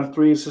Leprechaun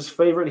 3 is his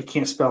favorite. He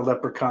can't spell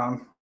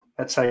leprechaun.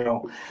 That's how you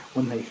know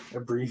when they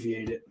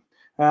abbreviate it.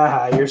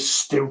 You're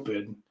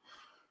stupid.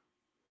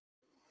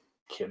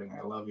 Kidding,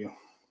 I love you.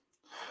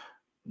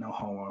 No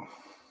homo.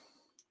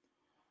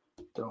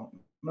 Don't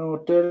know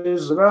what that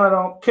is, and I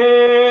don't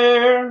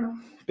care.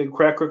 Big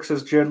Crackrook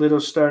says Jared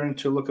Leto's starting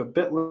to look a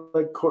bit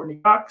like Courtney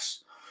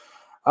Cox.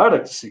 I'd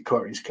like to see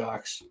Courtney's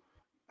Cox.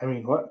 I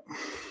mean, what?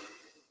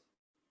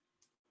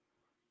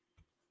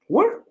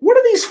 What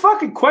are these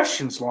fucking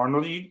questions,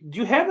 Lauren? Do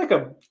you have like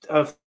a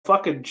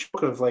fucking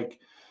joke of like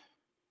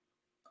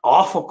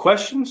awful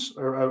questions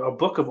or a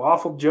book of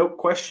awful joke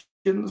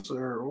questions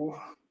or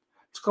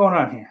what's going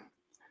on here?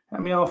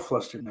 Got me all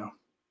flustered now.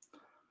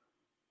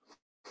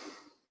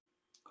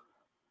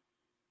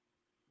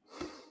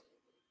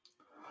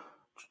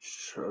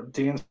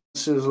 Dan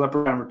says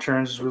Leprechaun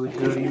Returns is really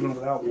good even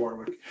without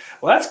Warwick.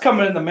 Well, that's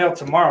coming in the mail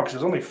tomorrow because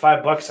it's only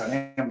 $5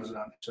 on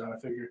Amazon. So I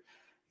figure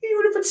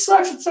even if it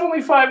sucks, it's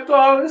only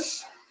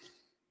 $5.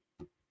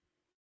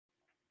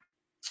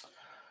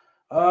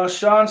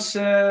 Sean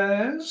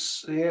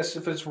says, yes,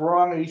 if it's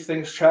wrong and he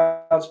thinks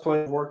Child's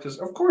Play worked,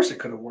 of course it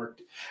could have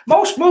worked.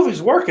 Most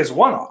movies work as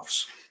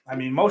one-offs. I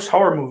mean, most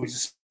horror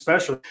movies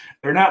especially,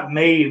 they're not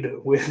made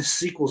with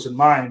sequels in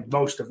mind,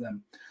 most of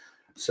them.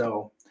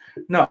 So,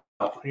 no,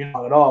 you're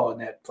not at all in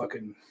that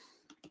fucking,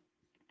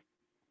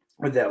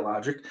 with that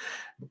logic.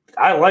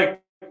 I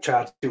like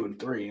Child's 2 and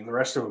 3, and the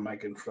rest of them I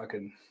can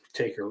fucking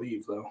take or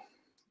leave, though.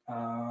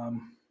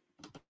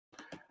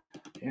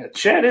 Yeah,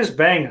 chat is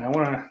banging. I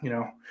want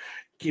to,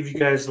 give you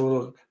guys a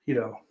little,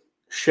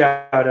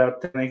 shout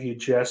out. Thank you,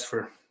 Jess,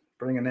 for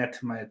bringing that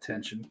to my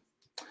attention.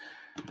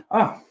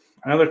 Oh,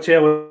 another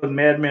tale with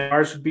Madman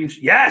Mars would be.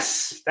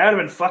 Yes, that would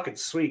have been fucking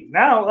sweet.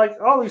 Now, like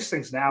all these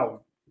things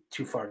now,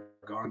 too far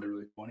gone to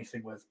really do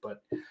anything with,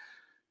 but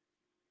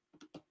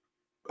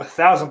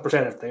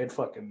 1,000% if they had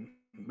fucking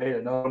made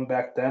it known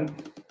back then,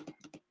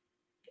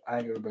 I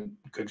think it would have been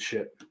good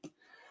shit.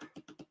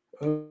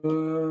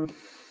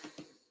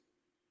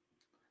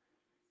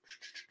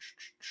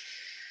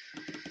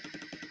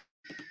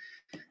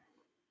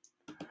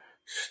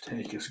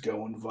 Steak is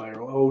going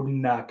viral. Oh,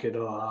 knock it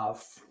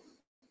off.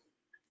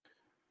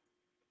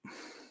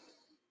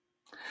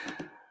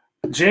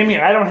 Jamie,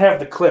 I don't have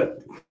the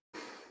clip.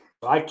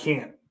 I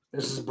can't.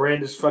 This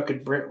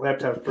fucking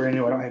laptop's brand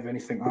new. I don't have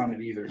anything on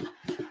it either.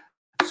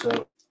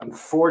 So,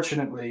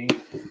 unfortunately,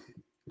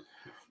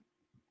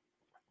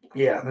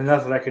 yeah, there's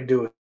nothing I could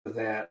do with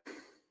that.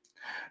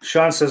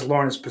 Sean says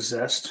Lauren is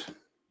possessed.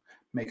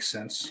 Makes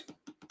sense.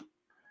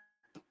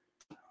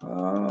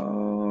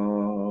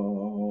 Oh,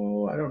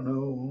 I don't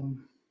know.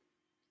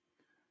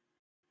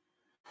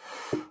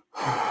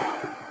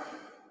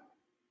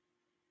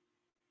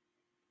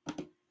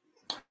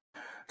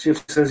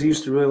 Jeff says he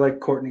used to really like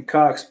Courtney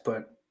Cox,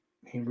 but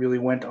he really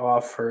went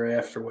off her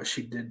after what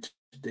she did to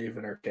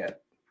David Arquette.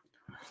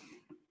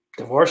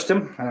 Divorced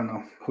him? I don't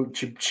know. Who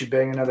she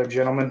bang another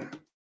gentleman?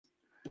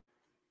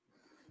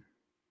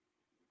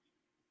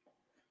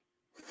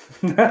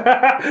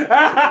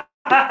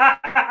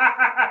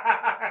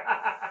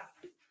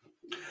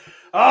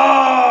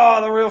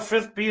 Oh, the real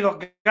fifth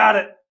Beatle. Got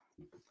it.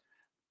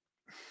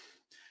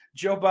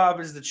 Joe Bob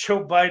is the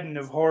Joe Biden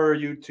of horror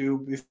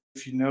YouTube.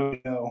 If you know,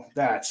 you know.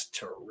 That's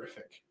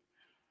terrific.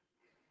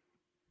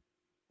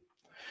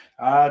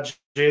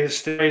 Jay the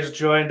Stays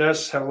joined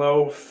us.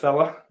 Hello,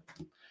 fella.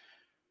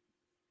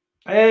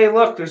 Hey,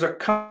 look, there's a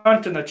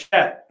cunt in the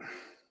chat.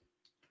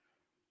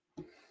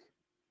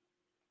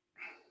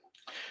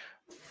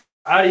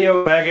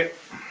 Audio maggot.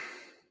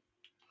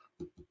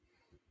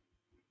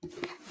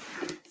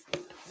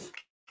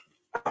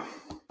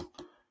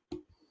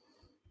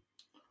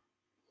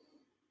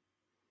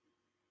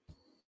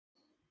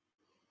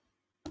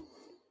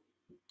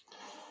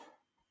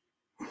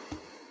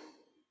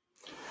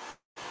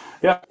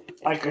 Yeah,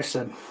 like I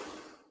said,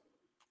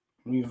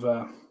 we've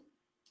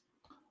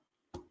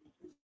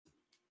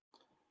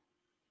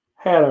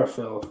had our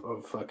fill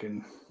of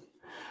fucking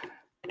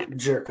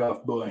jerk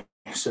off boy.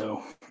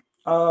 So,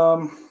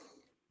 hey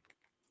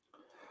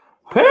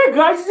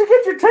guys, did you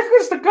get your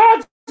tickets to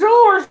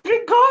Godzilla or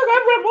King Kong?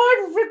 I've been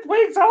waiting for 6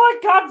 weeks. I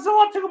like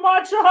Godzilla too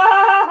much.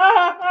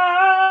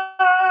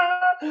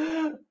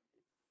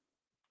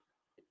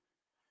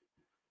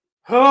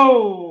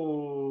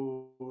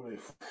 Holy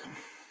fuck.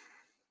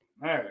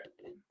 All right.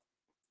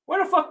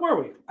 Where the fuck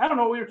were we? I don't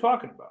know what we were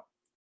talking about.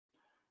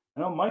 I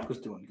know Mike was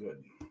doing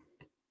good.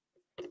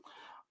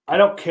 I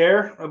don't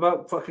care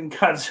about fucking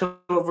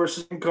Godzilla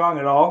versus King Kong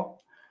at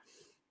all.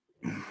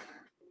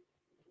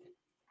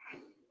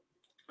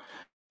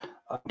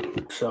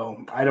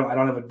 So I don't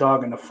have a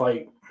dog in the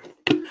fight.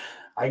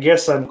 I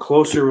guess I'm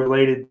closer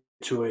related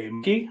to a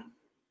monkey,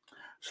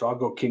 so I'll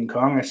go King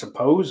Kong, I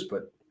suppose.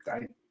 But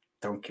I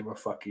don't give a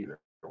fuck either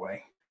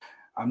way.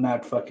 I'm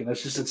not fucking.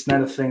 It's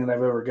not a thing that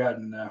I've ever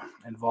gotten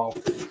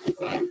involved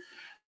in.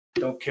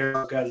 Don't care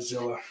about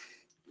Godzilla.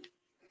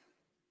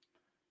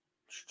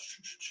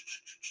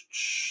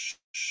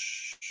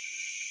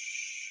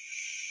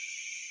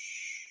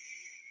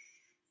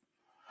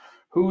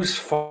 Who's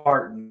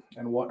farting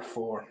and what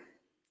for?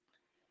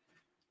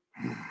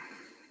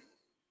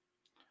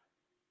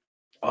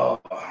 Oh.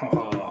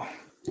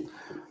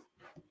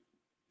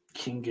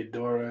 King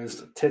Ghidorah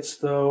is the tits,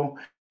 though.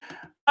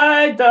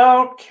 I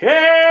don't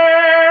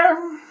care.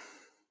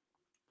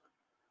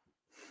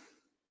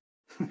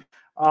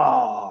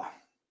 Oh.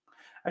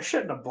 I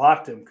shouldn't have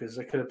blocked him because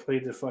I could have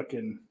played the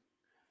fucking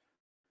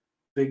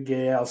Big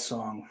Gay Al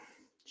song.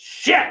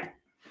 Shit!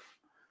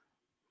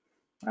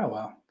 Oh,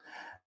 well.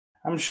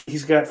 I'm sure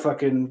he's got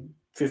fucking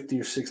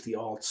 50 or 60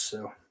 alts,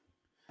 so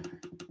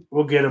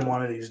we'll get him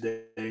one of these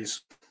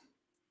days.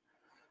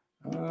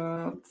 What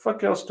the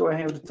fuck else do I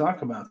have to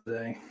talk about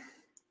today?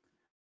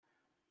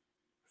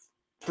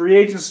 Free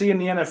agency in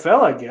the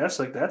NFL, I guess.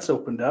 Like, that's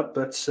opened up.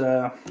 That's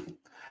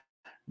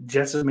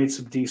Jets have made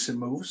some decent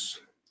moves.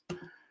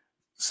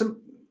 Some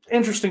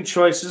interesting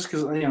choices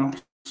because, you know,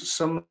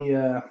 some of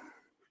the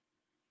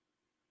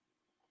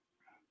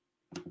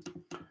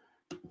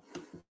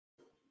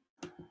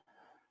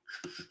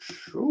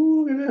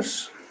look at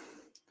this.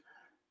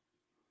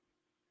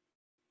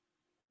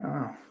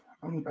 Oh,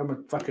 I'm a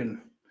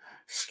fucking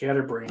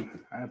scatterbrain.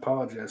 I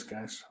apologize,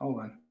 guys. Hold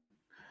on.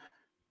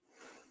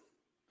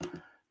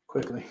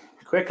 Quickly.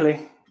 Why?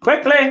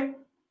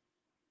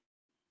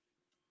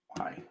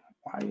 Why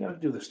you gotta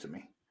do this to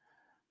me?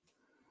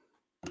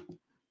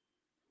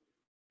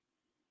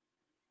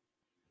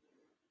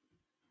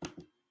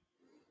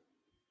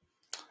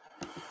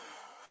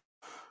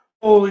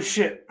 Holy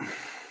shit.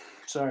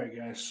 Sorry,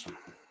 guys.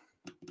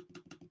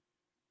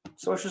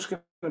 So it's just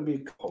going to be a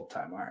cold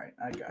time. All right.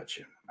 I got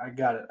you. I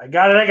got it.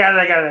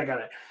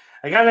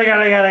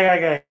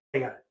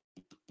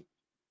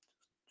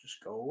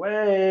 Just go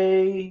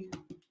away.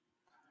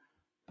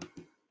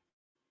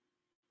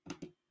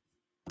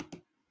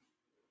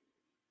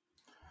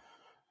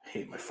 I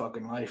hate my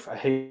fucking life. I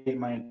hate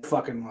my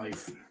fucking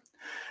life.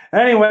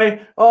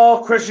 Anyway,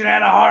 Christian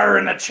Anahara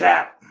in the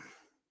chat.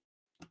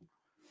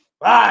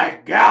 My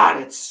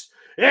God, it's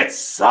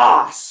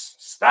sauce.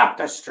 Stop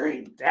the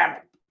stream, damn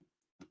it.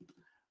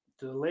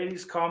 Do the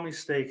ladies call me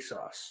steak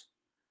sauce?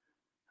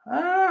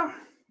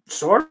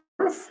 Sort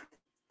of.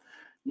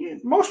 Yeah,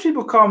 most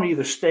people call me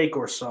either steak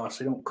or sauce.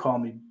 They don't call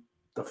me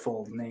the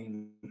full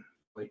name.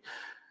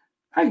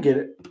 I get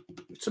it.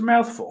 It's a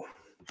mouthful,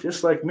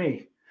 just like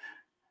me,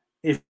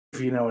 if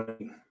you know what I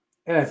mean.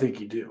 And I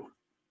think you do.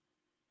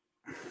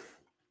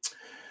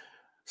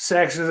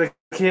 Sax says, I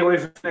can't wait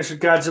for the finish of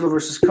Godzilla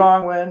vs.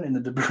 Kong when, in the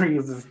debris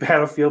of the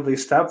battlefield, they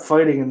stop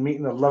fighting and meet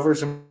in a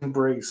lover's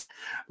embrace.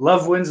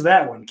 Love wins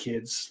that one,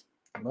 kids.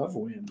 Love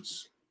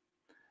wins.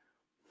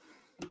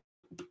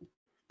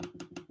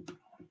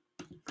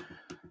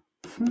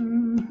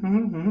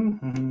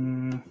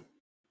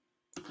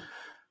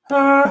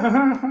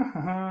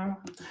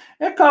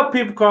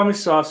 People call me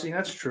saucy.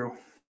 That's true.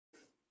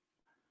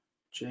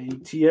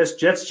 JTS,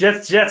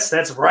 Jets.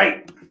 That's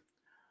right.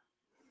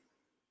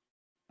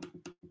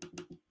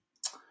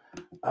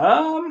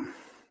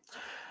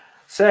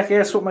 Sack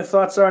asked what my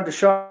thoughts are on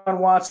Deshaun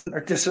Watson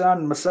or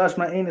Deshaun Massage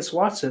My Anus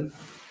Watson.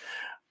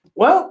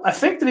 Well, I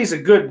think that he's a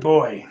good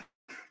boy,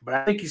 but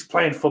I think he's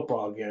playing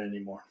football again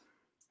anymore.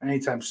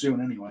 Anytime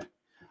soon, anyway.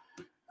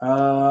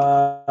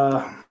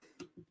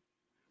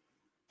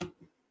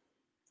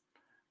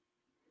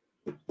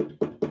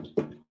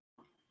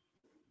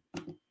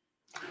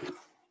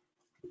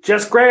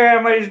 Jess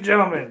Graham, ladies and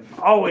gentlemen,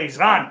 always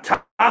on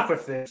top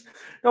of things.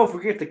 Don't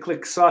forget to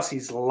click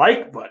Saucy's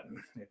like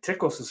button. It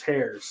tickles his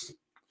hairs.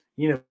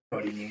 You know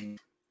what I mean.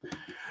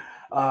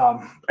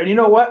 And you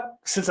know what?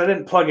 since I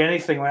didn't plug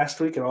anything last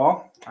week at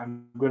all,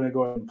 I'm going to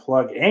go ahead and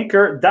plug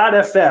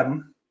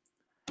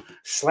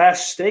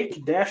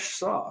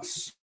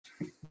anchor.fm/steak-sauce.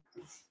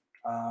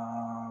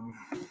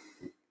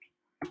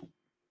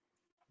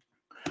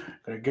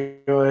 Going to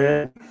go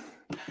ahead,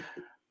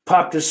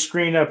 pop this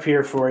screen up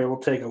here for you. We'll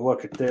take a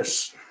look at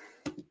this.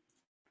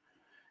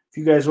 If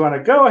you guys want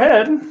to go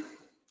ahead,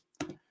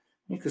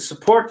 you can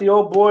support the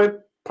old boy.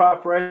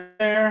 Pop right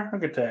there.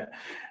 Look at that.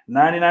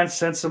 99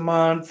 cents a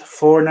month,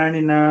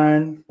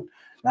 $4.99,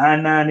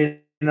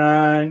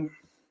 $9.99.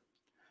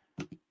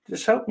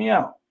 Just help me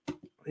out.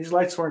 These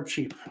lights weren't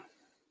cheap.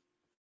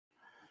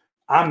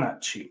 I'm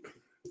not cheap.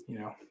 You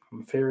know,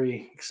 I'm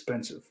very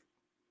expensive.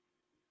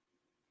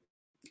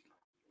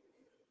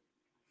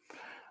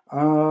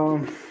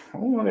 Oh,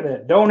 look at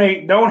that.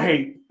 Donate, don't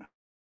hate.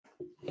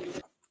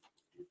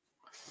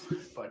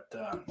 But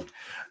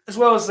as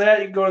well as that,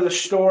 you can go to the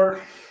store.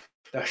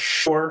 The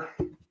shore.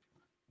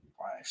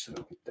 Why I said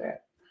it like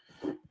that?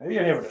 Maybe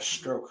I'm having a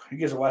stroke. You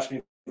guys will watch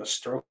me have a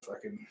stroke,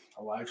 fucking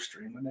a live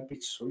stream. Wouldn't that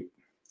be sweet?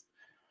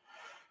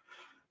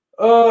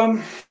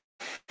 Where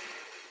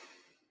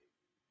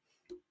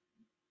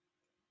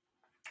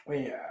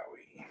are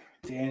we?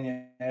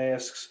 Daniel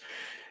asks,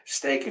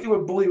 Steak, if you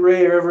and Bully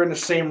Ray are ever in the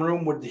same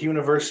room, would the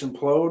universe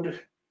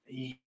implode?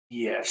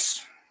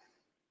 Yes.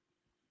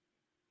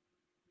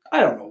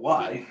 I don't know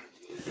why.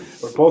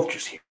 We're both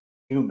just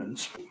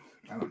humans.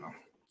 I don't know.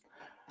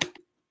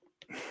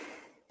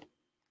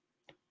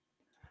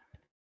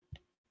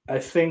 I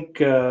think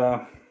we'd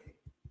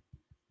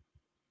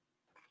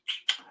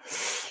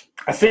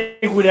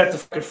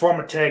have to form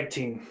a tag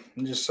team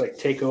and just like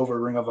take over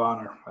Ring of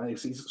Honor. I think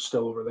he's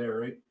still over there,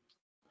 right?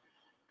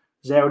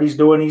 Is that what he's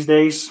doing these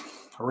days?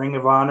 Ring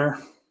of Honor.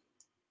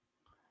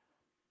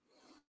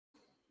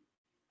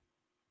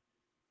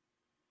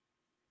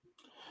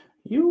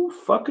 You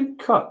fucking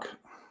cuck.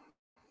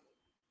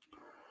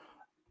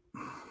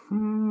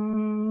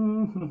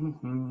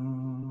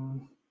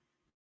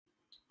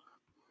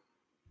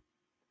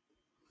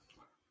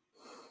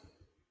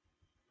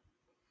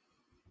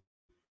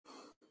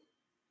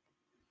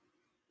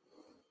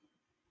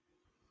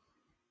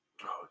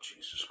 Oh,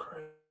 Jesus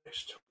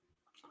Christ.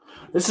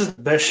 This is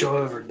the best show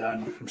I've ever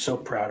done. I'm so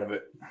proud of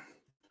it.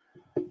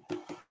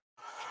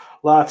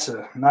 Lots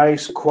of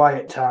nice,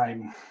 quiet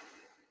time.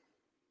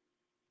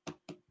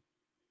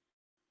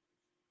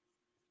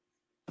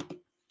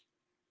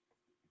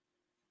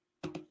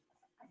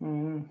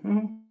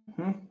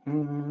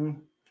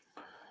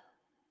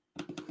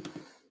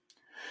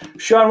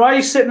 Sean, why are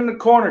you sitting in the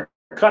corner?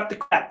 Cut the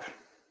crap.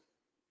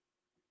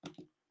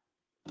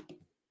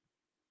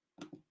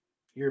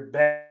 You're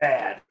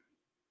bad.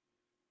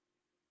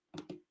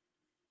 I'm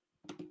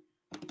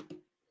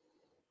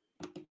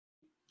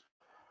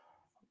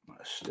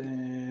gonna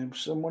stab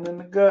someone in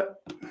the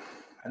gut.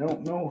 I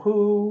don't know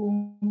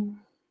who.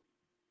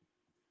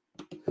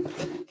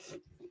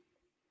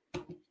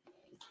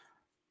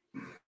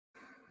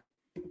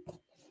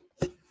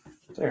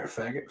 There,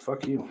 faggot.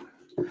 Fuck you.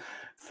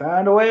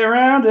 Find a way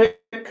around it,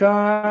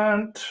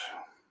 cunt.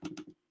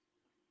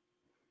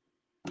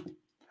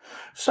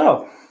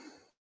 So,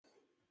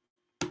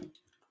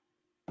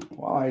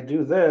 while I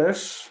do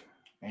this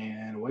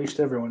and waste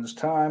everyone's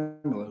time,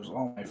 lose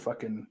all my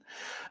fucking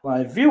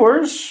live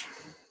viewers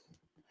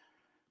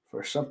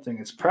for something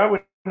that's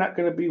probably not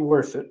going to be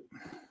worth it.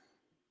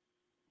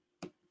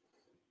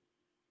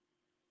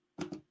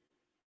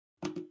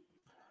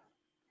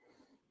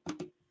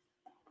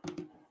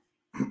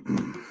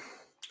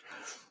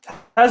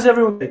 How's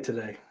everyone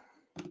today?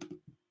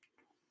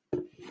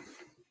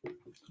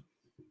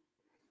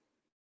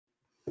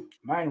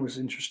 Mine was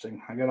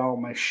interesting. I got all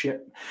my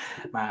shit,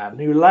 my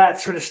new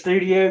lights for the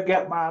studio,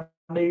 got my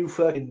new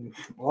fucking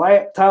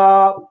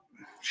laptop.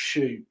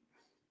 Shoot.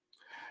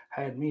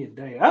 Had me a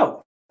day.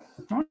 Oh.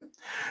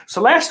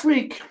 So last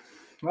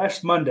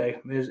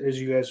Monday,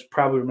 as you guys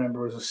probably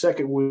remember, was the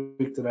second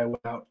week that I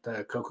went out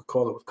to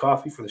Coca-Cola with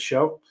coffee for the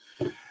show.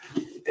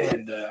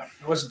 And I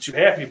wasn't too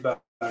happy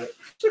about it.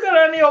 So I got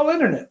on the old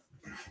internet.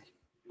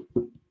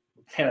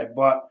 And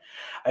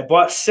I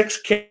bought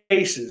 6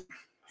 cases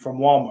from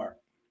Walmart.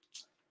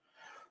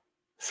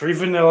 3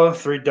 vanilla,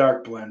 3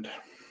 dark blend.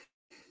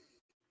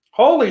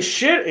 Holy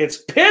shit,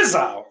 it's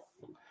Pizzo.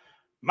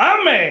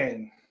 My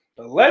man.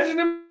 The legend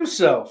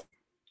himself.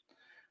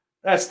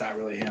 That's not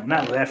really him.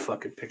 Not that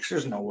fucking picture.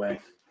 There's no way.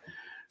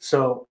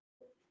 So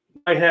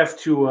I have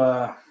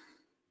to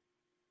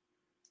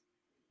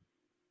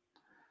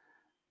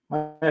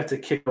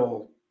kick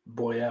old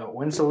boy out.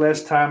 When's the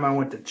last time I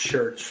went to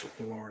church?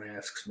 Lauren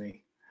asks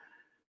me.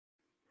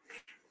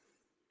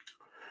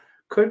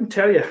 Couldn't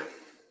tell you.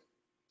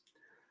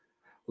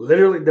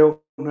 Literally don't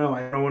know.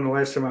 I don't know when the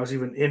last time I was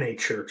even in a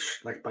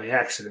church, like by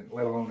accident,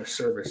 let alone a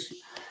service.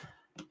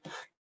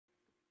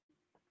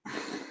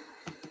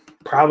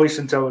 Probably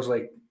since I was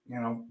like, I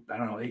don't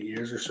know, 8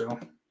 years or so.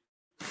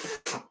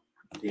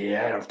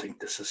 Yeah, I don't think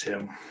this is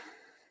him.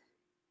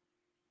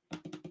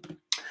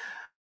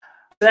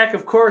 Zach,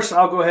 of course,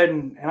 I'll go ahead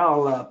and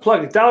I'll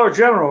plug the Dollar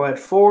General at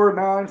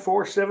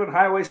 4947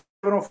 Highway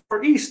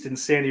 704 East in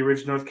Sandy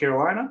Ridge, North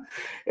Carolina.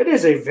 It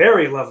is a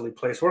very lovely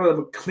place. One of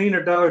the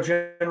cleaner Dollar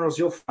Generals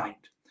you'll find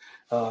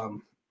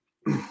on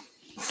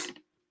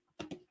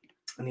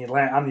the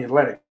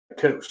Atlantic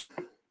coast.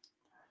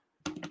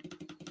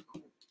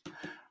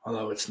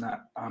 Although it's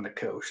not on the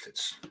coast,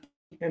 it's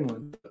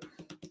inland.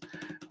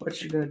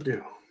 What you gonna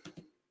do?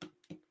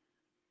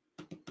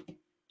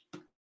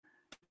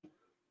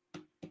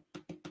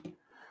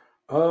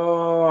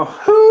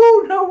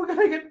 Oh, no, we're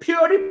gonna get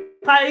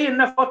PewDiePie in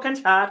the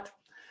fucking chat.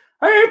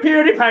 Hey,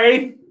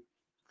 PewDiePie.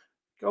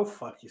 Go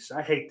fuck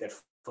yourself. I hate that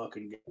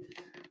fucking guy.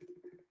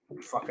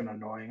 It's fucking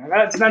annoying.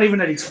 It's not even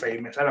that he's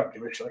famous. I don't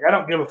give a shit. Like, I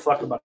don't give a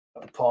fuck about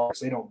the Pauls.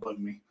 They don't bug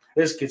me.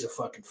 This kid's a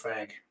fucking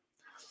fag.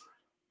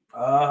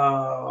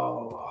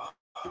 Oh.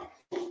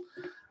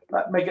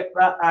 Let me get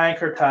that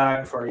anchor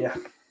tag for you.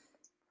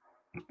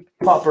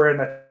 Pop her in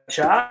the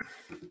chat.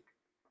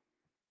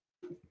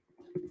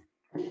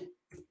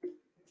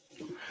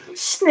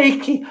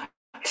 Sneaky,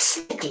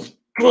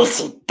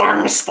 greasy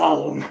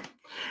Darmstein.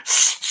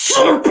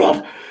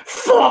 Stupid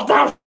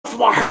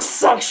Philadelphia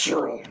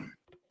sexual.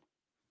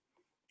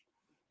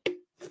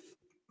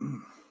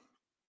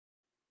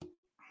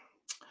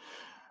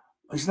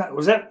 Was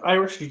that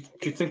Irish? Do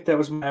you think that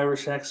was my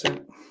Irish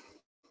accent?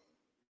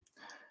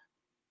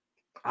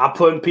 I'm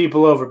putting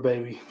people over,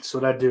 baby. That's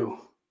what I do.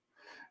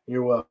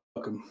 You're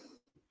welcome.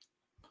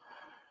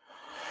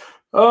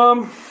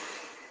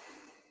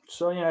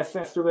 So yeah, I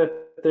think I threw that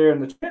there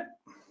in the chat.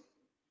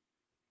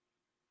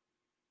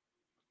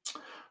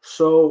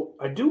 So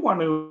I do want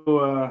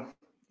to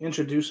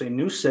introduce a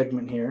new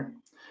segment here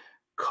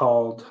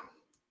called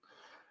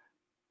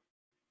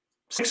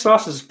Sick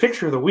Sauce's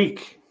Picture of the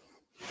Week,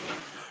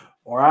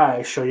 where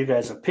I show you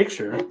guys a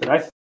picture that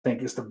I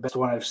think is the best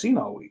one I've seen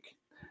all week.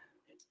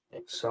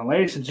 So,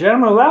 ladies and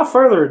gentlemen, without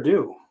further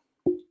ado,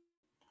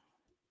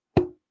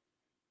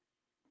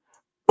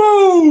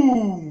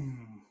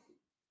 boom!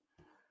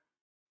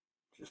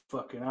 Just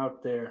fucking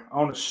out there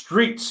on the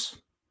streets.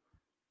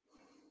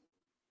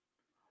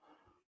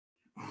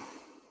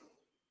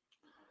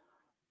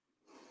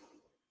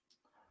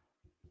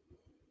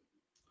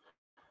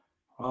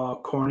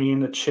 Corny in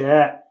the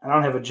chat. I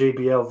don't have a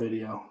JBL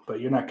video, but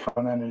you're not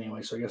counting that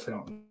anyway, so I guess I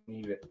don't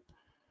need it.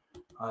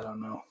 I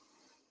don't know.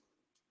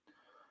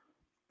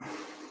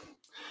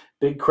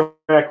 Big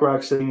Crack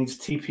Rock said he needs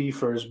TP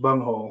for his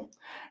bunghole.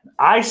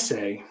 I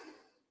say,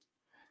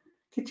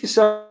 get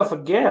yourself a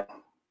gal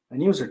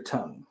and use her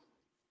tongue.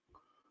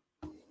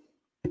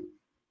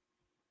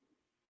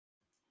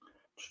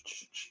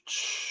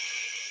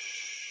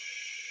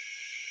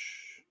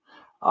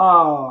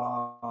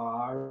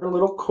 Our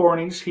little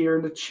cornies here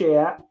in the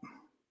chat.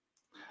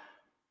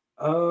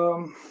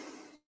 Oh,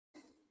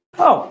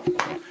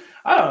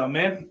 I don't know,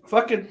 man.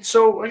 Fucking.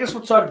 So I guess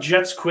we'll talk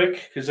Jets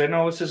quick because I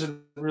know this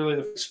isn't really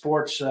the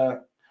sports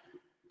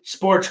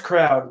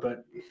crowd,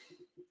 but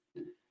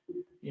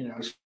you know,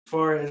 as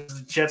far as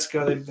the Jets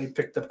go, they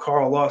picked up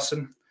Carl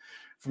Lawson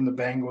from the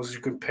Bengals, a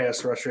good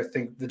pass rusher. I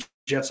think the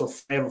Jets will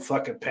have a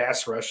fucking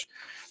pass rush,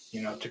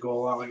 you know, to go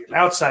along with an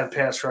outside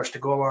pass rush to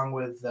go along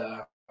with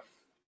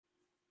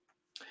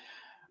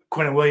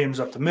Quentin Williams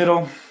up the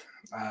middle,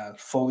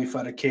 Foley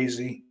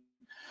Fadakese.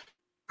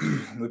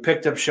 We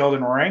picked up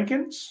Sheldon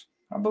Rankins,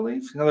 I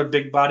believe, another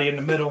big body in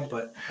the middle,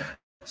 but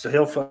so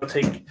he'll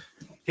take.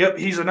 Yep,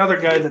 he's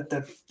another guy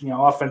that you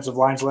know offensive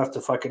lines left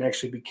to fucking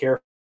actually be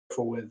careful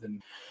with,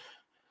 and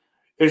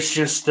it's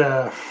just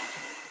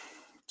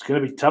it's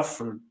going to be tough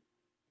for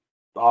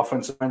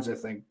offensive lines, I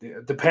think,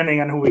 depending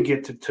on who we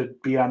get to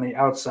be on the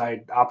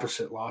outside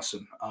opposite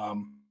Lawson.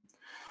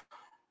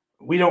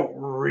 We don't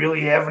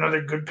really have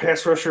another good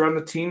pass rusher on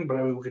the team,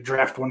 but we could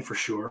draft one for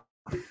sure.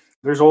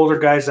 There's older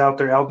guys out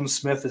there. Eldon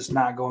Smith is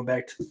not going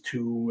back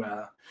to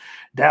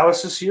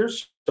Dallas this year,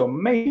 so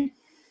maybe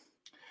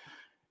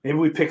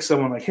we pick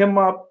someone like him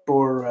up,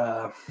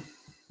 or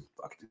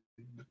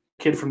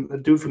the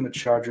dude from the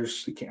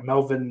Chargers,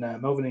 Melvin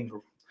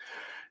Ingram.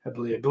 I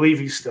believe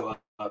he's still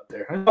out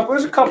there.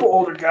 There's a couple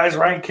older guys.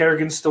 Ryan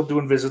Kerrigan's still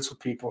doing visits with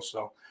people.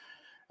 So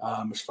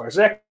as far as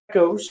that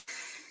goes,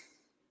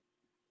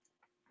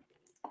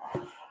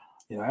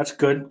 you know, that's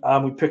good.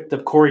 We picked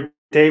up Corey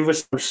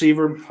Davis,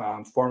 receiver,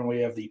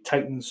 formerly of the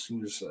Titans, who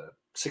was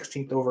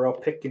 16th overall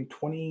pick in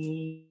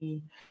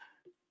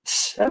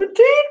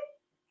 2017.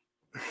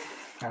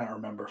 I don't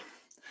remember,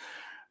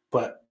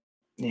 but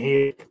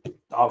he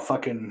all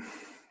fucking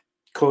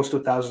close to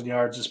 1,000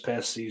 yards this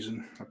past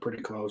season.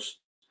 Pretty close.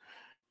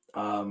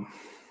 Boom!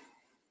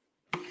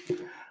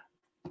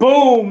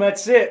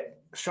 That's it.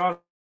 Sean's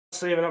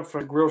saving up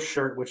for a grill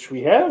shirt, which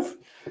we have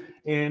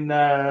in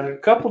a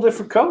couple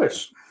different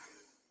colors.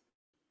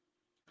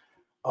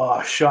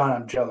 Oh, Sean,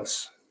 I'm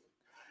jealous.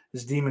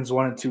 His Demons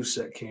 1 and 2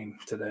 set came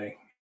today.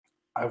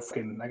 I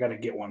got to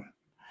get one.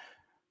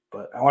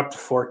 But I want the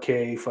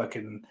 4K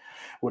fucking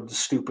with the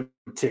stupid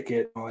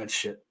ticket and all that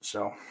shit.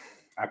 So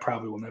I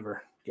probably will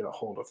never get a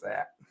hold of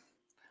that.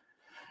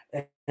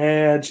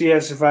 And she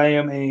asks if I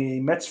am a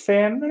Mets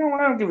fan. I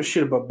don't give a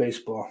shit about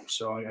baseball,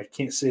 so I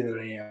can't say that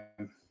I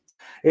am.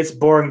 it's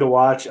boring to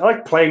watch. I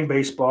like playing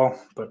baseball,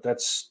 but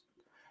that's,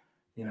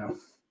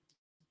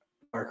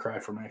 far cry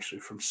from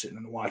sitting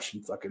and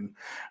watching fucking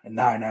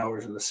 9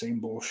 hours of the same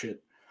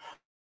bullshit.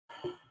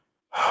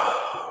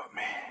 Oh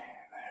man,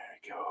 there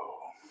we go.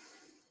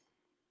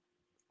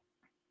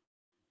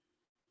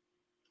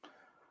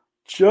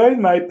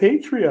 Join my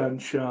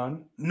Patreon,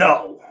 Sean.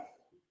 No,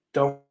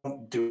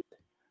 don't do it.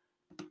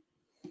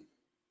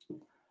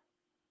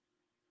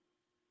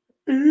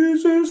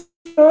 Is this?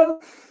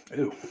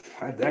 Ooh,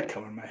 I had that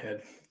come in my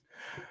head.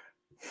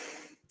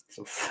 It's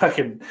a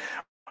fucking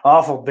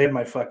awful band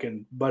my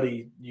fucking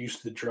buddy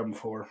used to drum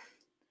for.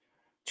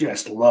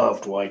 Just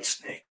loved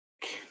Whitesnake.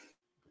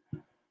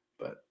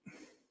 But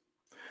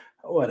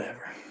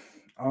whatever.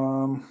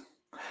 Who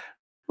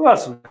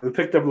else? We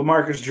picked up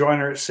LaMarcus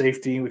Joyner at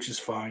safety, which is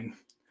fine.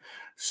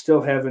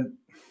 Still haven't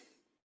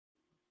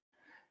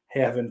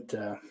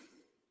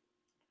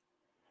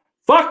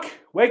fuck!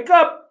 Wake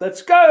up!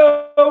 Let's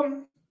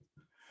go!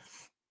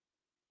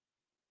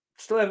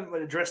 Still haven't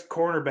addressed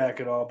cornerback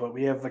at all, but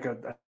we have like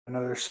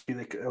another safety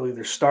that will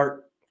either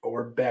start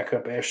or back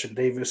up Ashton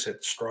Davis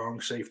at strong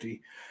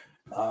safety.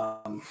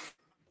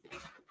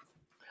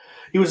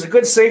 He was a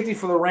good safety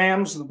for the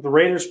Rams. The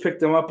Raiders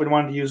picked him up and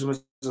wanted to use him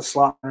as a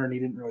slot runner, and he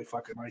didn't really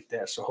fucking like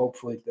that. So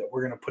hopefully that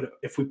we're gonna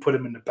if we put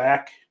him in the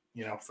back,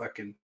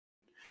 fucking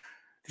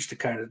just to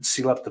kind of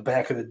seal up the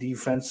back of the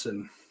defense,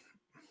 and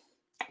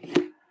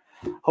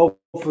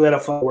hopefully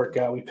that'll work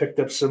out. We picked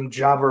up some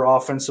jobber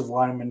offensive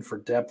linemen for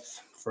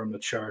depth from the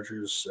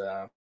Chargers.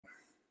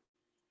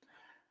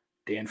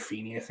 Dan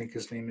Feeney, I think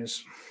his name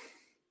is.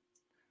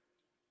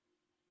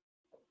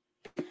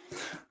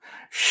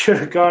 Should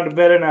have gone to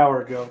bed an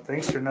hour ago.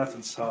 Thanks for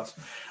nothing, Sauce.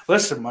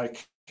 Listen,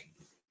 Mike,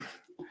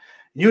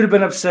 you'd have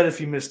been upset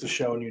if you missed the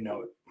show, and you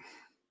know it.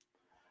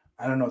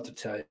 I don't know what to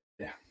tell you.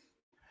 Yeah.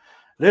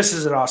 This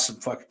is an awesome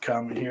fucking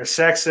comment here.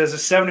 Sack says a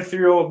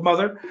 73-year-old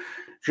mother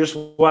just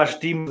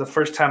watched Demon the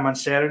first time on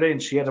Saturday,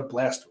 and she had a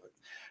blast with it.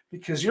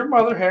 Because your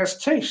mother has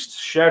taste.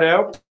 Shout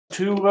out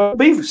to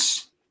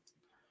Beavis.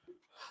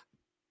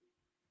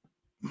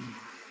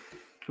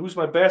 Who's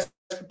my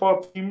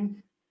basketball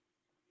team?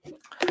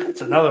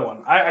 It's another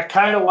one. I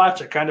kind of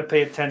watch. I kind of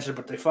pay attention,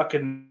 but the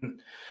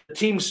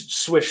teams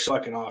switch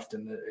fucking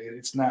often.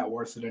 It's not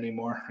worth it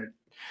anymore.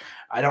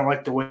 I don't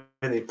like the way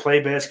they play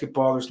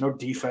basketball. There's no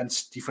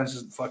defense. Defense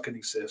doesn't fucking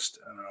exist.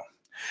 I don't know.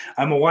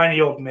 I'm a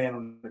whiny old man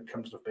when it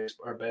comes to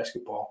baseball or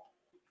basketball.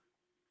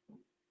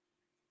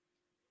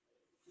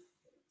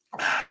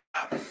 I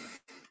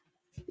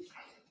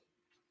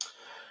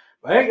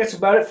think that's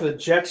about it for the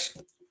Jets.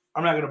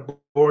 I'm not going to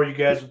bore you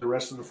guys with the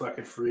rest of the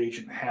fucking free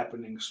agent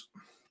happenings.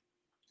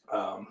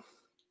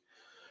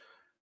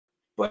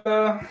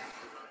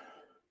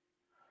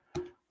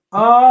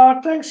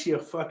 Thanks, you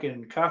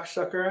fucking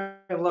cocksucker.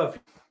 I love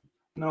you.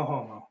 No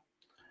homo.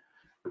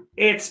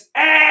 It's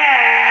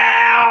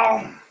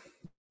Al!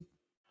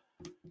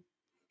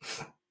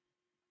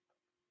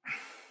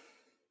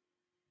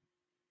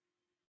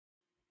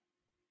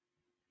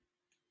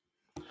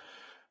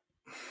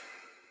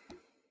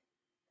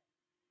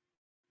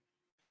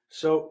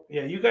 So,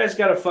 yeah, you guys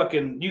got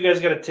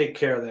to take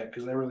care of that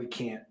because I really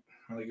can't.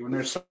 Like, when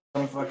there's some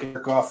fucking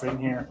jerk off in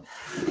here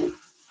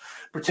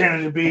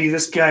pretending to be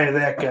this guy or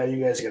that guy,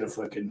 you guys got to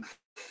fucking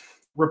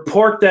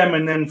report them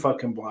and then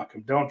fucking block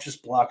them. Don't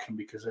just block them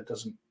because that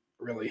doesn't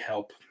really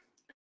help.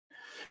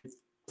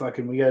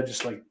 Fucking, we got to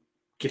just, like,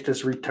 get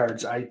this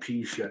retard's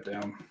IP shut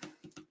down.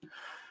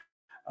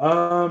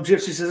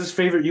 Gypsy says his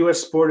favorite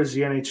U.S. sport is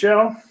the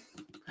NHL.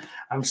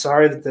 I'm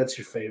sorry that's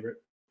your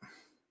favorite.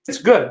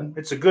 It's good.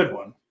 It's a good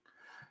one.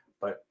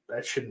 But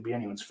that shouldn't be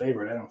anyone's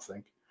favorite, I don't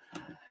think.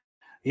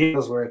 He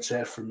knows where it's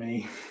at for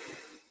me.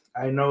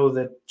 I know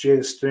that Jay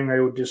the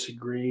Stingray would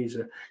disagree. He's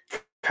a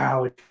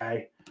college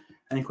guy.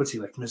 I think, what's he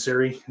like,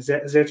 Missouri? Is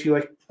that you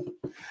like?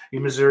 You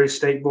Missouri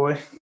State boy?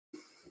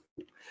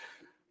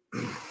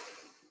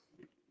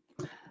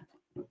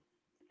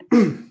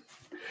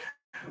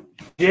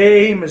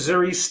 Jay,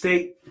 Missouri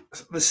State,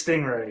 the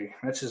Stingray.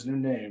 That's his new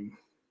name.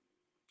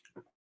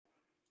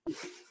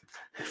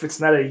 If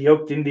it's not a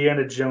yoked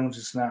Indiana Jones,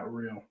 it's not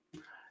real.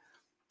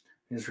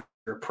 His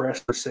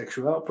repressed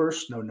sexual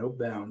outbursts know no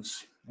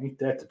bounds. Ain't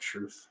that the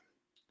truth?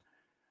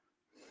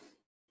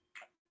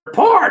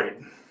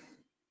 Reported.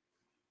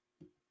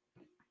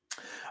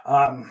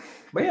 But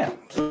yeah,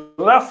 so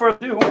without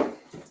further ado,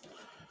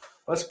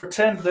 let's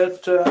pretend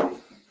that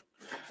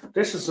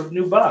this is a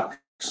new box.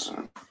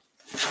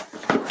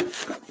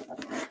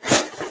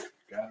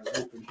 Got it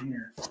open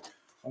here.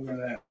 Look at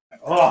that.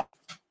 Oh.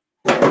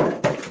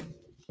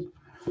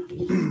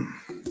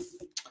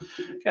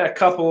 Got a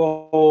couple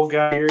of old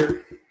guys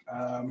here.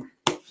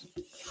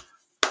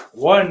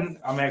 One,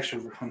 I'm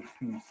actually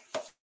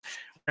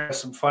have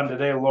some fun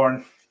today,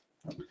 Lauren.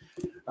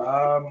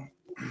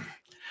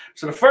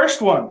 So the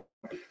first one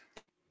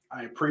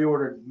I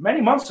pre-ordered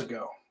many months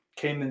ago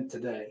came in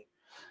today.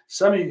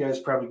 Some of you guys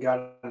probably got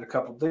it a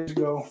couple days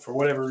ago. For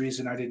whatever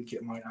reason, I didn't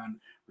get mine on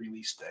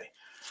release day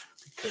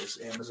because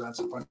Amazon's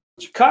a bunch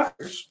of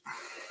cockers.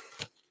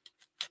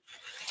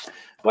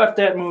 But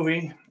that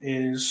movie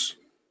is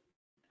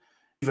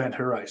Event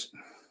Horizon.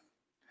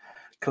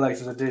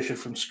 Collector's edition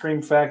from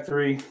Scream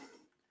Factory.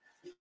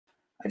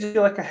 I just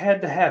feel like I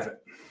had to have it.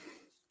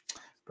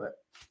 But,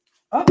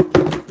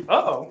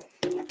 uh-oh.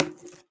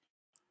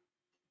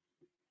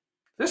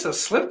 This a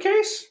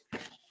slipcase?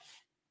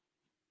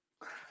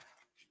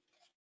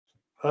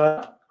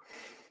 I'm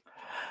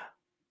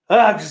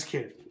just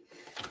kidding.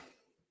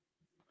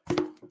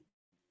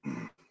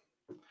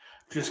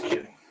 Just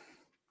kidding.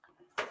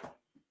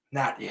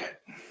 Not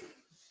yet.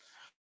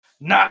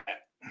 Not yet.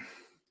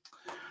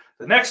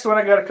 The next one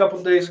I got a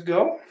couple days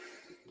ago.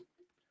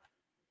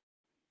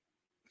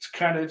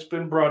 It's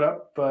been brought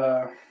up,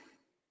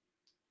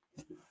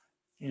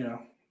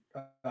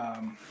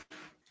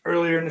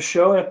 earlier in the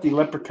show at the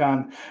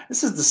Leprechaun.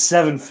 This is the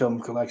 7 film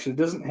collection. It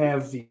doesn't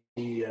have the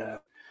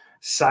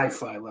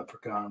sci-fi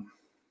Leprechaun.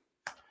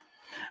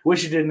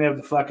 Wish it didn't have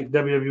the fucking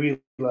WWE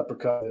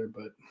Leprechaun there,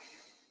 but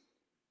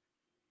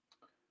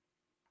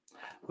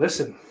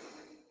listen.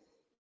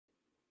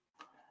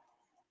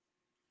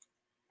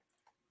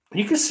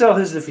 He can sell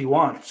his if he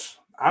wants.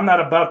 I'm not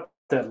about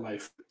that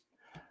life.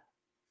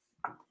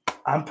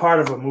 I'm part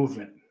of a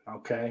movement,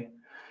 okay?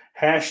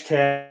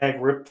 Hashtag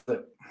rip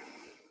flip.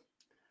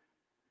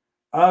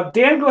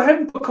 Dan, go ahead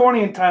and put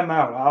Corny in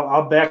timeout.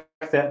 I'll back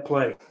that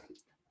play.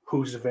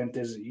 Whose event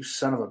is it? You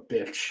son of a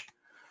bitch.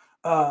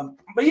 But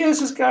yeah,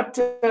 this has got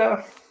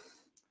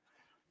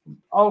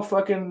all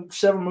fucking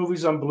 7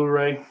 movies on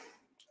Blu-ray.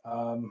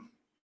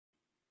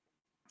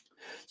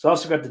 It's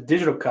also got the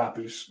digital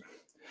copies.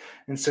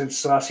 And since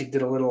Saucy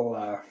did a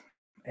little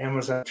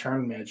Amazon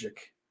turn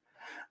magic,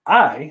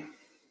 I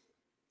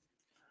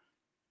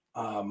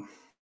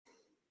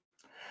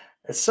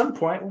at some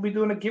point we'll be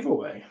doing a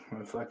giveaway.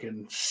 A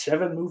fucking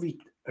 7 movie,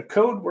 a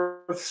code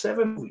worth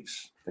 7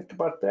 movies. Think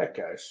about that,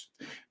 guys.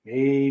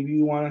 Maybe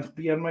you want to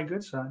be on my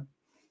good side.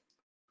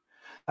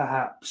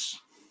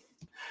 Perhaps.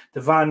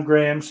 Devon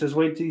Graham says,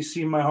 wait till you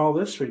see my haul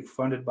this week,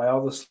 funded by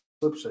all the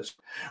slips.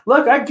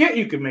 Look, I get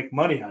you can make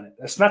money on it.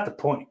 That's not the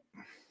point.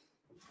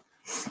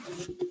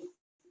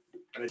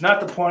 It's not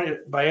the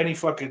point by any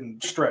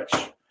fucking stretch.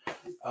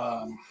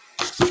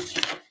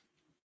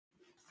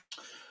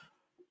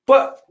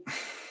 But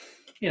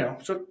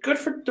so good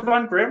for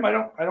Devon Graham. I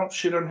don't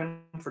shit on him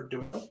for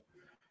doing it.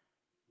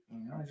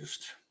 I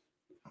just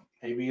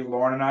maybe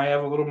Lauren and I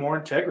have a little more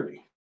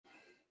integrity.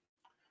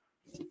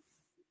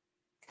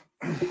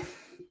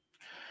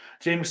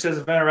 Jamie says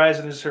Event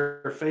Horizon is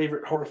her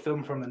favorite horror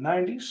film from the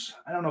 90s.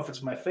 I don't know if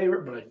it's my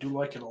favorite, but I do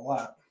like it a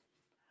lot.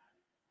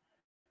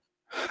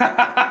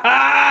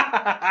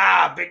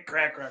 Big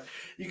crack rock.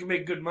 You can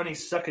make good money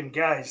sucking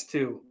guys,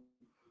 too.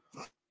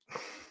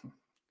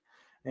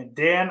 And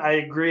Dan, I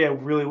agree. I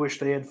really wish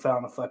they had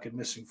found the fucking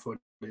missing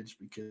footage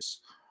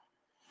because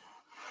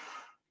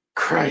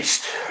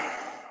Christ.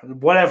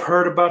 What I've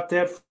heard about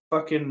that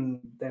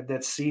fucking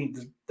that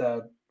scene,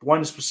 the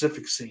one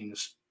specific scene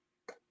is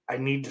I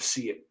need to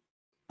see it.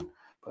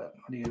 But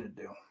what are you gonna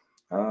do?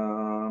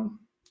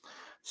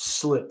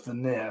 Slip the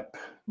nip.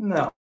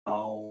 No.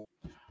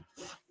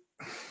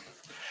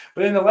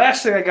 But then the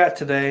last thing I got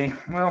today,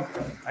 well,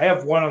 I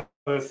have one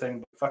other thing,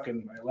 but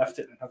fucking I left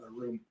it in another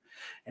room.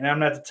 And I'm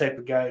not the type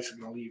of guy who's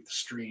gonna leave the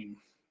stream,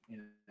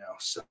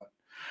 so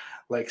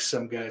like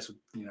some guys with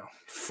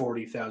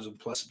 40,000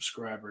 plus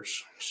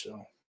subscribers.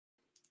 So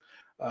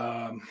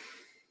but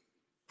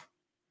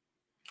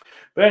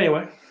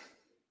anyway.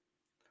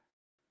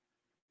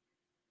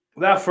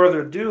 Without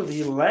further ado,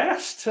 the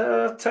last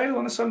title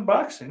in this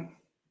unboxing,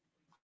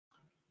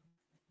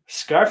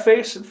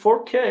 Scarface in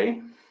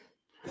 4K.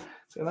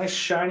 It's a nice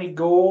shiny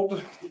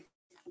gold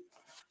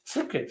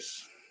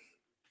slipcase.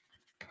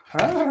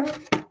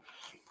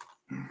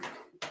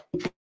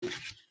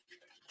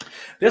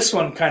 This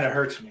one kind of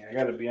hurts me, I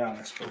got to be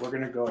honest, but we're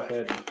going to go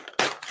ahead.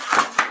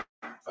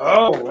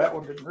 Oh, that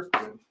one didn't look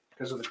good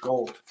because of the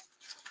gold.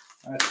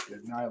 That's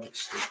good. Now I look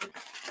stupid.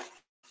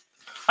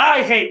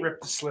 I hate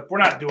Rip the Slip. We're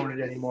not doing it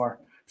anymore.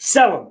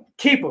 Sell them.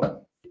 Keep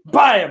them.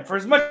 Buy them for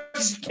as much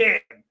as you can.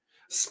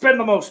 Spend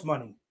the most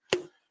money.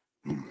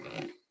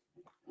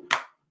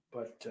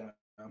 But,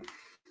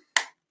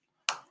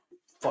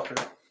 fuck it.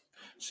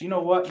 So you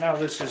know what? Now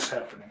this is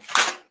happening.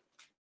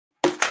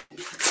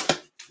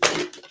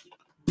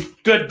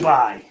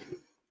 Goodbye.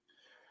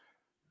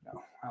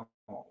 No, I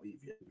won't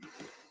leave yet.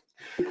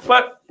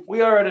 But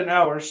we are at an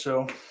hour,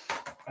 so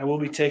I will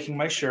be taking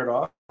my shirt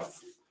off.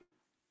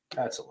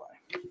 That's a lie.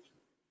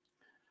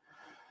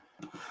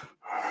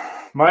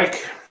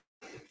 Mike,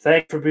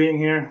 thanks for being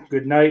here.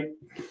 Good night.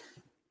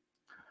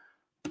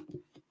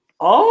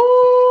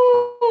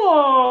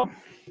 Oh,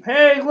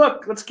 hey,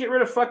 look, let's get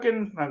rid of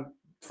fucking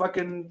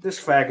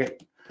this faggot.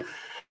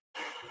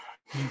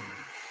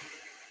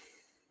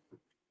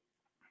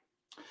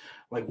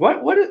 Like,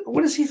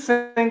 what does he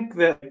think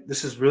that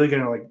this is really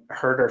going to like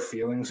hurt our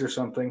feelings or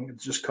something?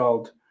 It's just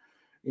called,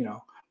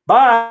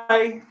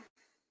 bye.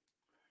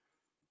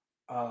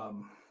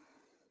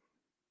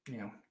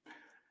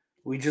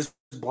 We just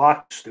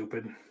blocked,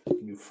 stupid,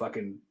 you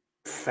fucking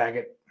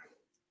faggot.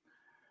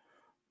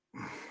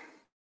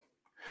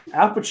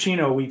 Al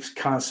Pacino weeps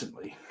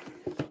constantly.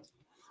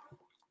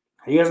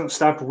 He hasn't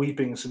stopped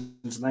weeping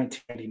since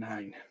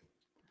 1999.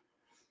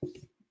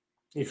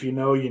 If you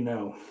know, you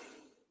know.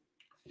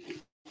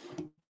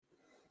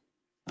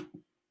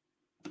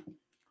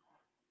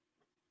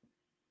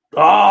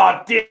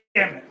 Oh, damn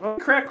it. Well,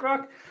 Crack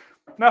Rock,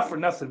 not for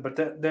nothing, but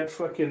that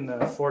fucking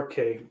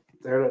 4K,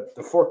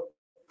 the 4,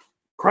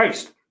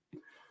 Christ,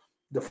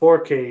 the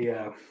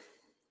 4K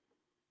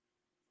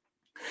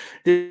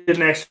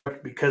didn't actually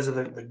work because of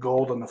the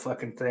gold on the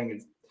fucking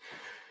thing.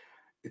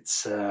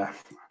 It's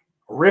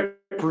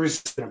rip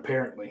resistant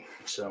apparently,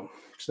 so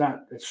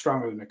it's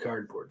stronger than the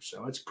cardboard,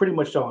 so it's pretty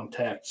much all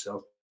intact.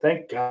 So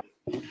thank God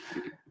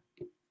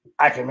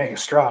I can make a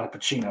straw out of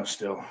Pacino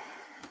still.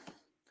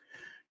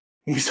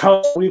 He's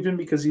also weeping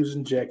because he was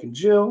in Jack and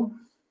Jill.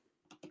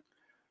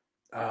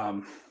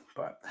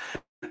 But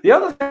the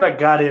other thing I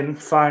got in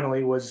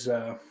finally was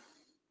a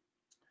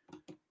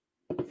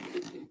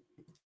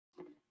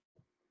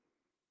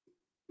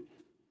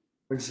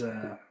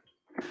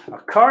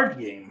card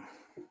game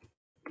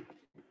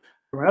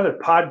from another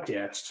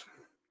podcast.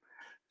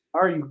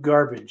 Are You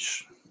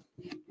Garbage?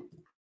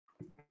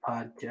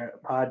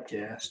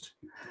 Podcast.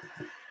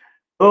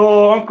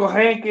 Oh, Uncle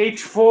Hank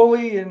H.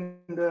 Foley and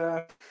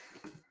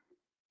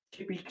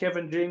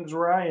Kevin James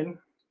Ryan.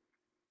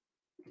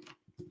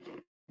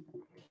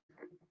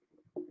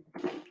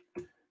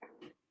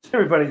 It's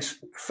everybody's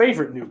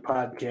favorite new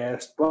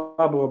podcast.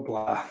 Blah, blah,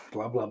 blah.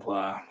 Blah, blah,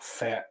 blah.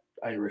 Fat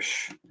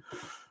Irish.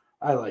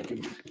 I like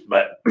him.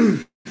 But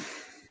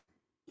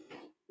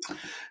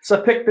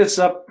so I picked this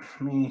up.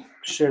 Let me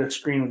share the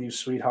screen with you,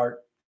 sweetheart.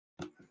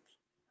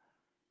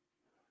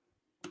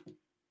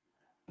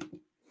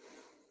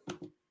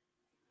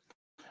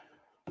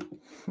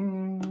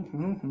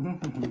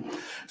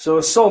 So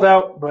it's sold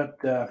out, but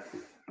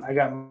I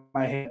got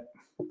my hand.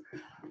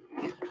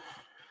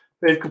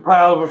 They've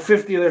compiled over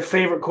 50 of their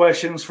favorite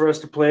questions for us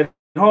to play at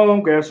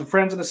home, grab some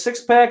friends in a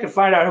six-pack, and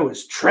find out who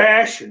is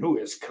trash and who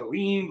is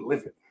clean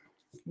living.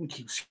 You can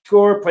keep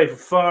score, play for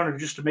fun, or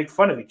just to make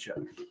fun of each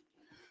other.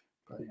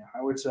 But yeah,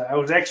 I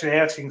was actually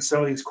asking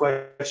some of these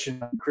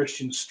questions on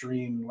Christian's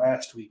stream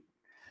last week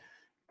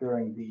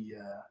during the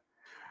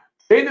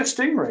Jay the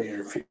Stingray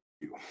interview.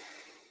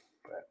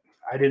 But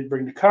I didn't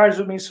bring the cards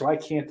with me, so I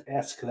can't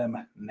ask them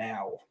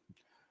now.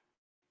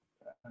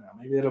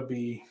 Maybe it'll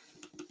be...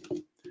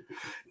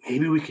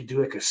 Maybe we could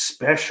do like a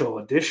special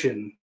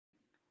edition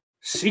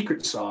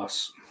secret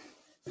sauce.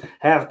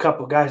 Have a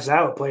couple guys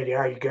out play the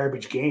Are You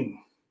Garbage game.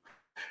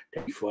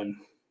 That'd be fun.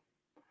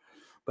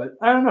 But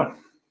I don't know.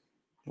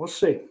 We'll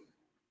see.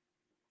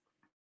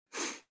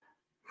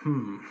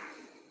 Where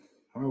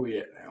are we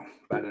at now?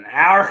 About an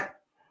hour?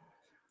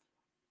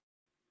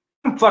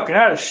 I'm fucking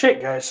out of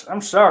shit, guys.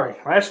 I'm sorry.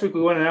 Last week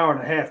we went an hour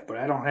and a half, but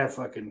I don't have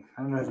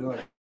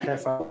another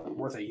half hour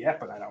worth of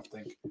yapping, I don't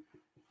think.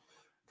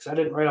 Because I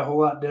didn't write a whole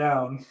lot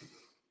down.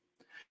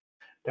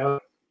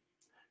 That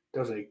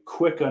was a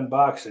quick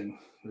unboxing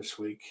this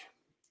week.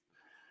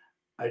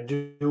 I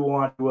do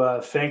want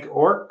to thank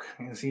Orc,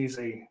 as he's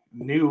a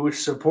new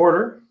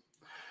supporter,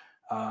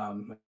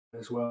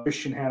 as well as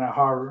Christian Hannah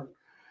Harder,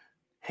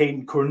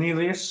 Hayden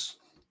Cornelius,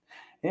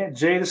 and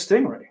Jay the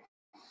Stingray.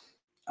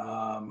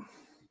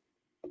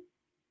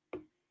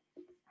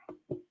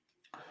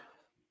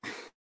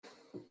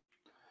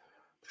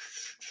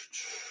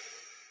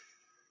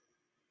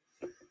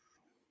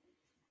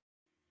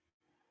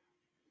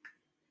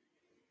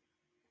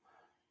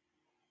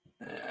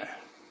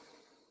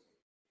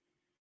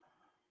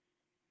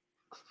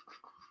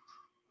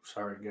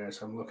 Sorry,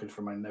 guys. I'm looking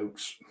for my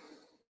notes.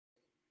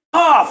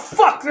 Oh,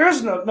 fuck. There's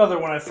another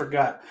one I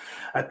forgot.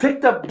 I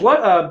picked up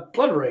Blood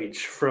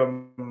Rage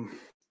from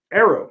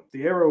Arrow,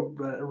 the Arrow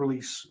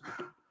release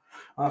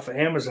off of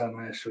Amazon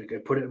last week. I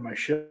put it in my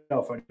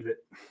shelf. I need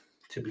it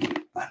to be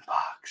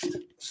unboxed.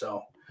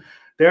 So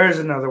there's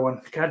another one.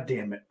 God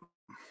damn it.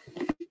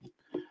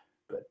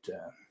 But,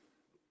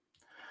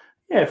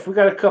 yeah, if we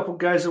got a couple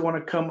guys that want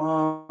to come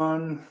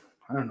on,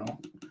 I don't know.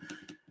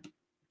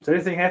 Does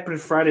anything happen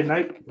Friday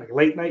night, like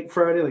late night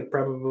Friday, like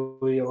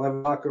probably 11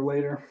 o'clock or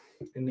later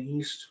in the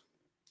East?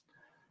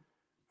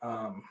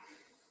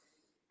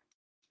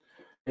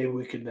 Maybe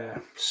we could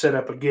set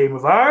up a game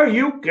of Are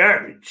You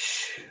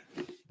Garbage?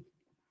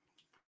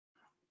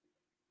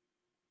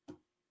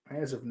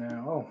 As of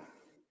now,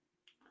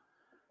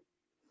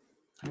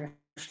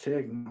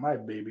 hashtag my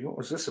baby. What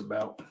was this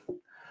about?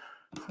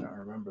 I don't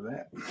remember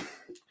that.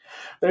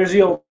 There's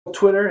the old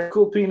Twitter,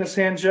 Cool Penis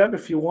Hand Job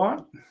if you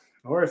want,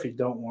 or if you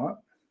don't want.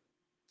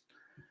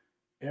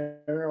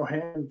 Arrow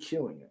hand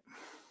killing it.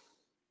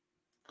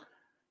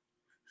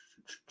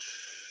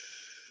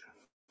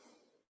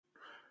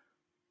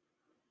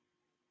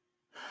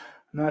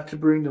 Not to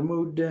bring the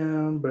mood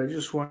down, but I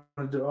just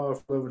wanted to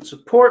offer love and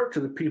support to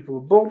the people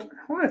of Boulder.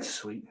 Well, that's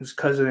sweet. His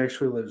cousin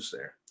actually lives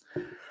there.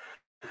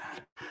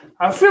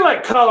 I feel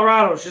like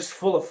Colorado is just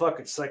full of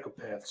fucking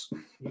psychopaths.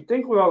 You'd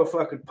think with all the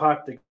fucking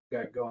pot they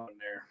got going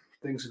there,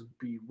 things would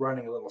be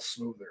running a little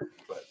smoother,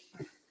 but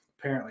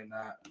apparently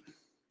not.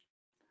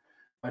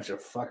 Bunch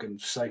of fucking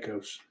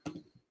psychos.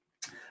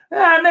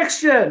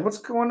 Next Gen, what's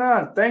going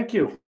on? Thank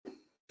you.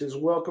 Just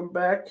welcome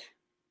back.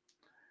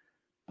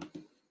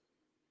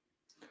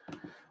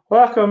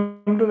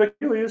 Welcome to the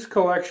Helios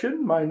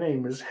Collection. My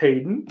name is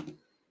Hayden.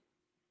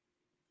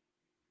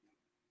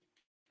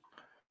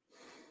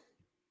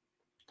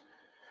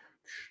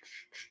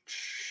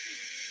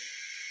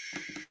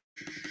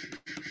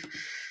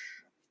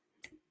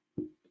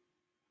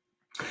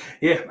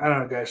 Yeah, I don't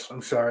know, guys.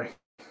 I'm sorry.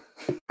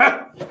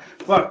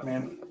 Fuck,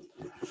 man.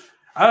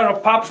 I don't know.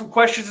 Pop some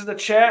questions in the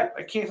chat.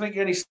 I can't think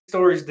of any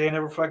stories. They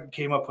never fucking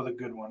came up with a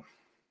good one.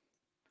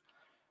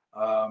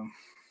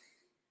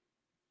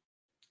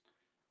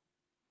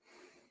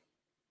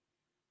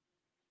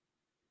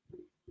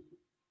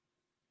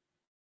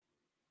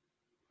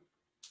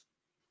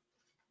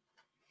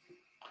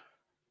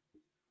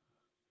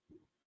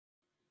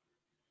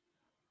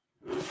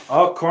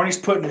 Oh, Corny's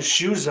putting his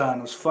shoes on.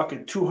 Those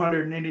fucking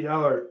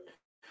 $280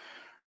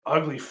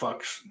 ugly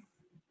fucks.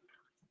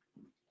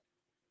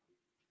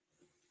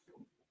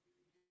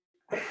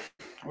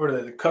 What are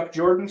they? The Cuck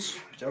Jordans?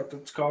 Is that what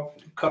that's called?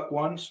 Cuck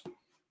ones?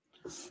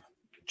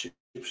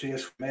 Gypsy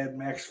is Mad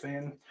Max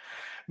fan.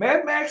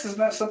 Mad Max is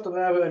not something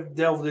I've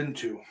delved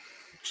into,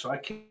 so I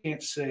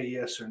can't say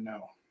yes or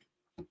no.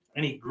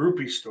 Any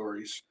groupie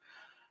stories?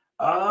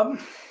 Not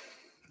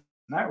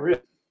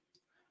really.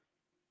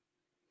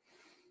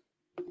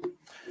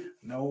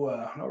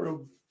 No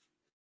real.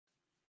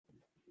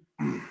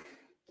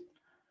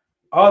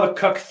 Oh, the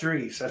Cuck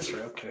threes. That's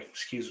right. Okay,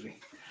 excuse me.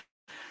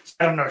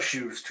 I don't know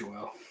shoes too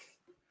well,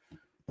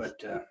 but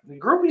the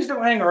groupies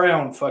don't hang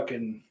around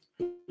fucking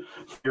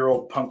your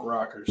old punk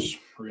rockers,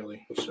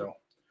 really. So,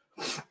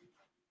 I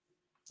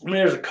mean,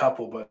 there's a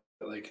couple, but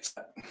like, it's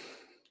not,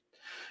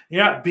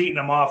 you're not beating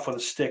them off with a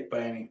stick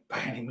by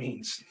any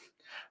means.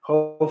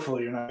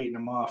 Hopefully, you're not beating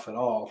them off at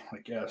all. I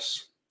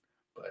guess,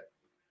 but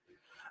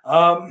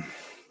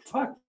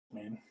fuck,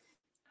 man.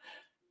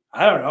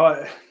 I don't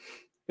know.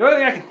 The only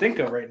thing I can think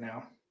of right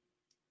now.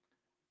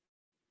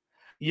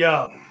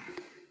 Young.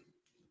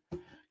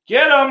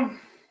 Get him.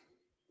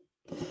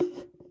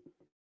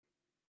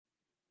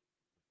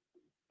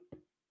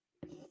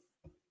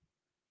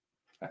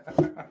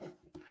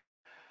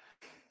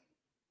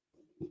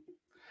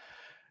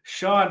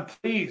 Sean,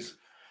 please.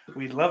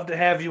 We'd love to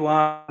have you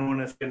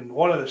on in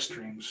one of the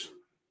streams.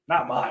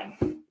 Not mine.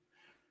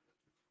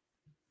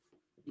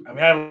 I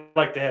mean, I'd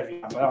like to have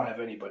you on, but I don't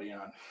have anybody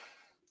on.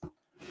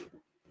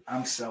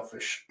 I'm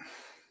selfish.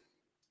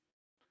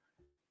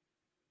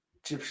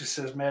 Gypsy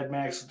says Mad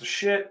Max is the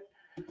shit.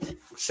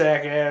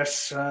 Sack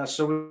ass.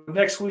 So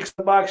next week's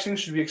unboxing,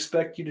 should we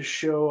expect you to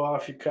show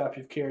off your copy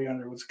of Carrie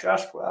Underwood's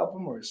gospel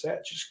album, or is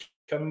that just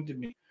coming to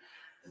me?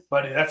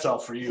 Buddy, that's all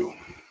for you.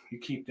 You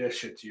keep that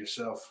shit to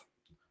yourself.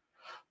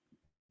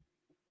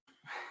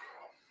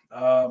 Did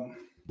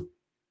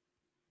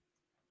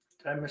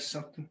I miss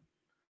something?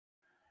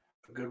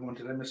 A good one?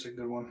 Did I miss a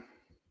good one?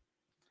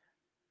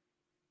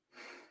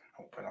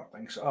 Nope, I don't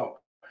think so.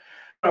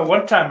 Oh,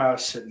 one time I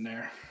was sitting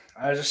there.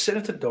 I was just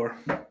sitting at the door.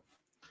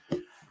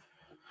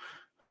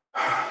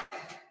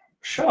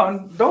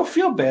 Sean, don't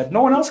feel bad.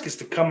 No one else gets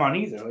to come on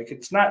either. Like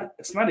it's not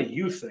a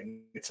you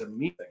thing. It's a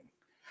me thing.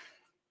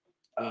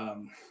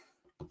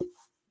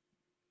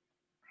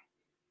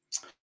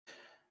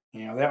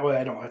 That way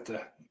I don't have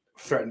to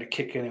threaten to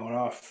kick anyone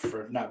off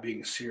for not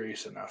being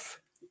serious enough.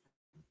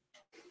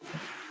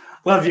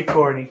 Love you,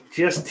 Corny.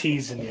 Just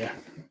teasing you.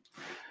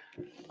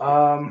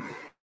 Yeah.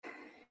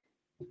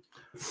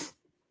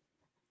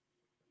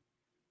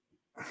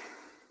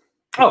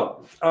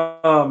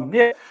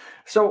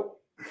 So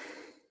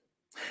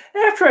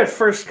after I'd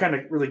first kind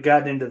of really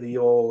gotten into the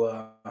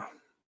old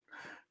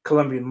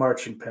Colombian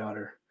marching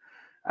powder,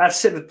 I was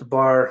sitting at the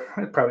bar,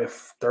 probably a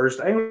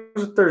Thursday. I think it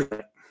was a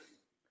Thursday.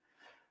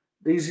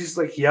 These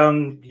like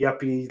young,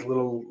 yuppie,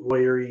 little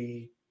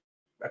lawyery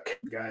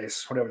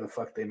guys, whatever the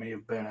fuck they may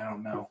have been, I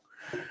don't know.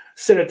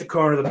 Sit at the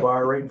corner of the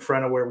bar right in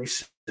front of where we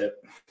sit.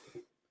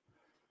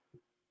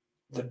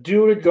 The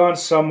dude had gone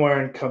somewhere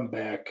and come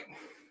back.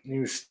 He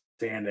was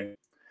standing.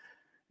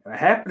 And I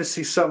happened to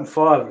see something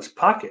fall out of his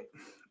pocket,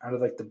 out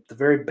of like the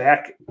very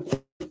back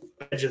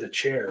edge of the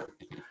chair.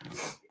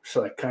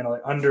 So like kind of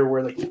like under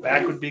where like the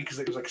back would be, because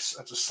it was like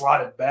it's a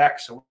slotted back,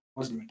 so it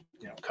wasn't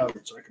even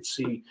covered, so I could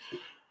see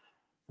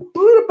a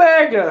little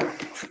bag of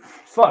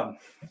fun,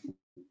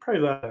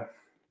 probably about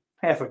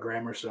half a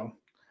gram or so.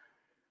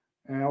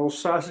 And old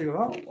Saucy goes,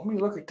 "Oh, let me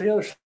look at the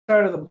other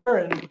side of the bar,"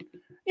 and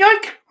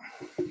yoink!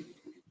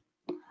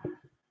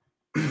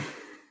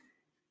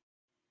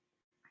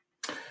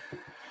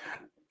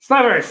 It's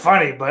not very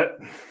funny, but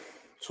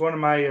it's one of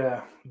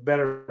my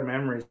better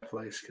memories of the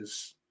place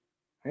because,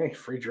 hey,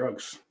 free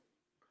drugs.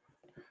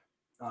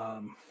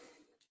 And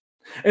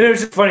it was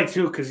just funny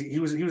too because he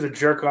was a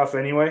jerk off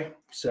anyway,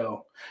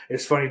 so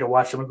it's funny to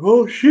watch him like,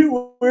 oh shit,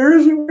 where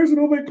is it? Where's it?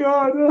 Oh my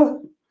god!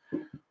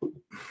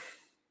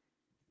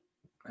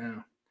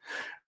 Yeah,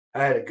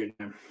 I had a good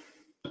time.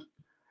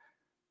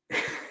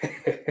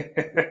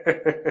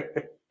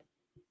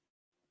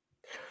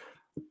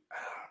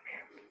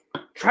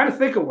 Trying to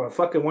think of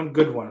one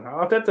good one.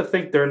 I'll have to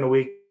think during the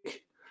week.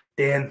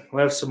 Dan,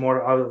 we'll have some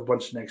more. I'll have a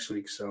bunch next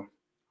week. So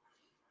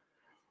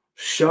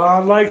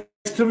Sean likes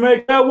to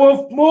make that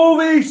wolf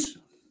movies.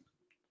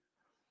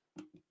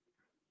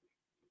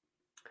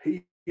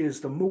 He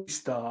is the movie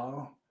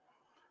star.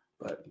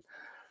 But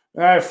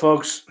all right,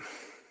 folks.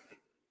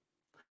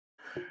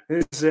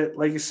 This is it.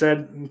 Like you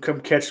said, you can come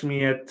catch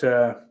me at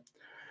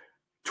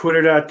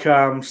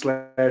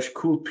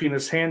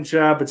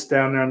twitter.com/coolpenishandjob. It's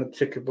down there on the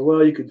ticket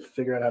below. You can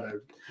figure out how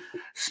to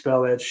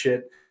spell that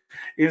shit.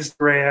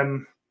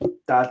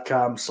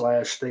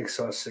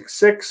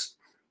 Instagram.com/steaksauce66.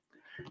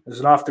 There's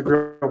an Off the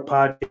Grill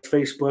podcast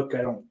Facebook.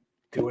 I don't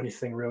do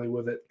anything really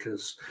with it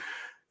because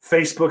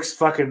Facebook's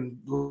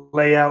fucking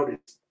layout is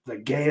the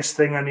gayest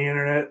thing on the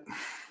internet.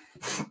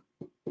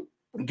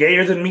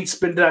 Gayer than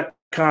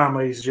meatspin.com,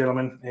 ladies and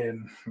gentlemen.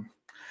 And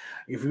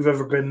if you've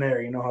ever been there,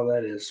 you know how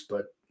that is.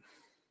 But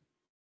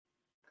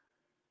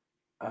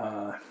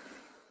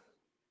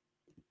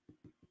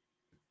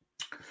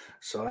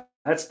so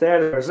that's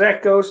that. As far as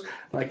that goes,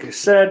 like I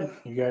said,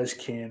 you guys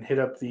can hit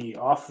up the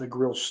Off the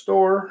Grill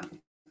store.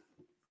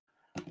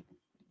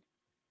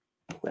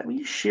 Let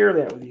me share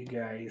that with you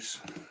guys.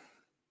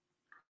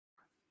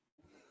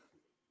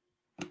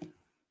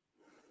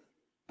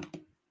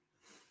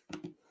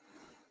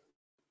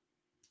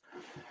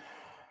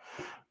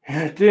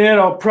 And then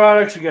all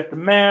products, we got the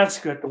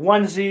mask, we got the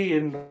onesie,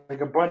 and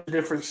like a bunch of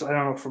different, I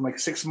don't know, from like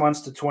 6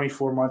 months to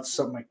 24 months,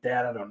 something like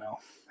that. I don't know.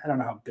 I don't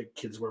know how big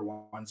kids wear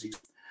onesies.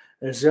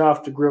 There's the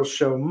Off the Grill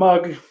Show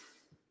mug,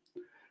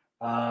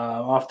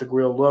 Off the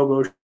Grill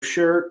logo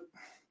shirt.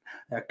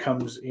 That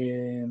comes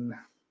in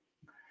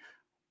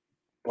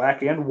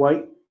black and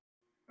white,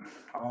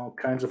 all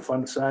kinds of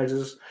fun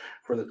sizes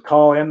for the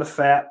tall and the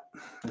fat,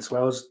 as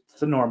well as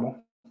the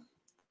normal.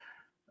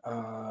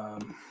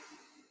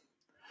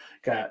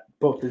 Got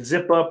both the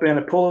zip up and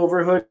a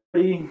pullover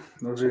hoodie.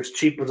 Those are as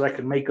cheap as I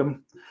can make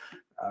them.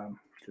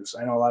 Because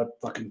I know a lot of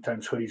fucking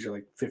times hoodies are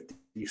like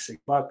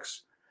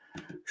 $56.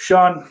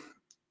 Sean,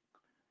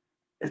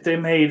 if they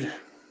made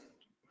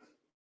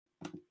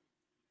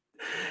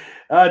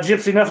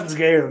Gypsy, nothing's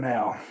gayer than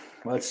hell.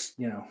 Let's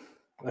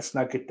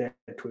not get that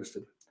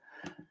twisted.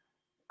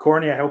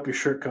 Corny, I hope your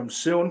shirt comes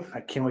soon.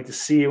 I can't wait to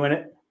see you in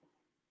it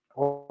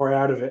or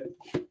out of it.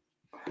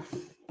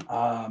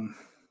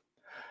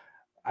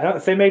 I don't.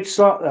 If they made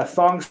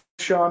thongs,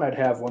 Sean, I'd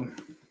have one.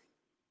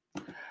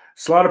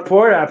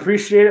 Slaughterport, I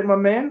appreciate it, my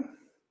man.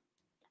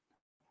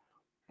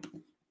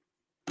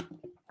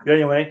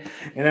 Anyway,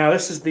 and now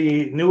this is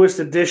the newest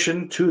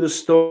addition to the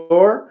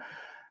store.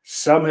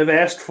 Some have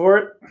asked for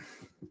it.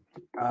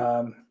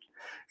 So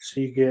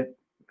you get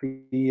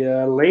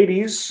the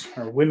ladies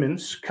or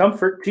women's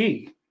comfort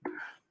tee.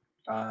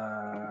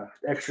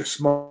 Extra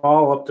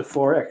small up to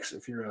 4X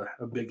if you're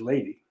a big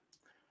lady.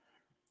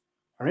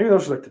 Or maybe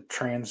those are like the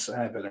trans.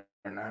 I better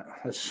not.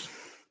 Let's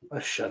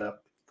shut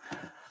up.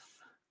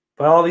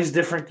 But all these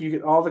different, you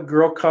get all the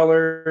girl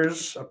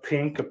colors: a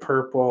pink, a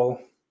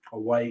purple, a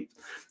white.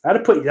 I'd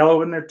have put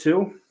yellow in there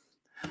too,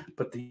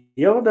 but the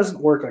yellow doesn't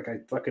work like I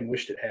fucking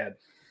wished it had.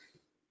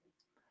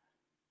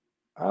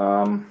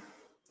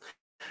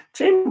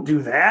 Jamie will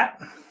do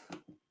that.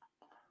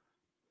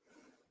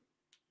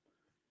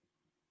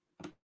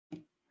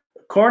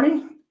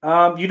 Corny,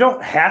 you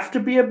don't have to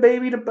be a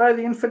baby to buy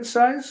the infant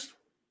size.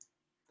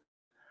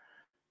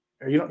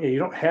 Or you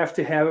don't have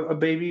to have a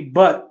baby,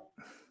 but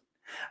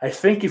I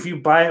think if you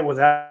buy it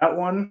without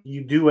one,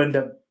 you do end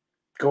up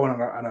going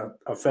on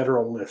a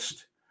federal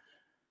list.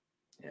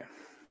 Yeah.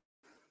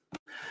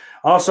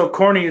 Also,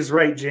 Corny is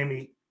right,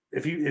 Jamie.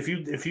 If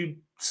you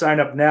sign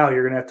up now,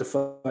 you're gonna have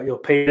to you'll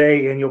pay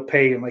today and you'll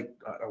pay in like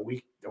a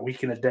week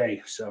and a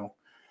day. So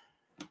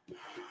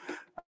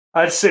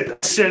I'd sit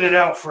it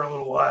out for a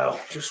little while.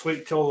 Just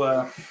wait till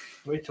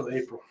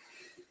April.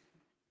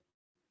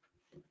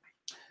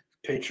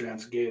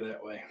 Patreon's gay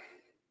that way.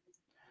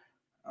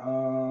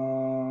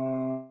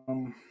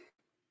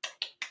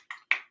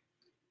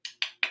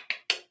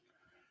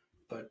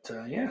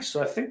 Yeah,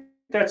 so I think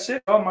that's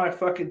it. All my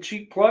fucking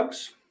cheap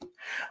plugs.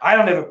 I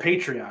don't have a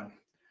Patreon,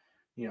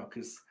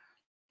 because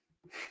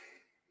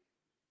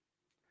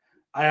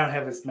I don't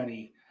have as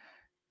many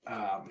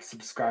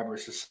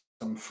subscribers as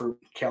some fruit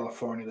in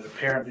California that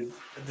apparently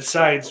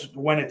decides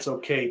when it's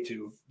okay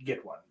to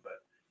get one.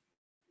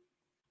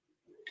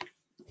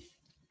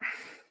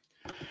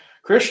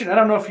 Christian, I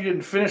don't know if you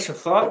didn't finish a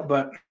thought,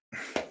 but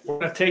we're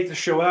going to take the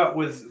show out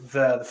with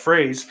the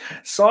phrase,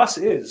 sauce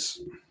is.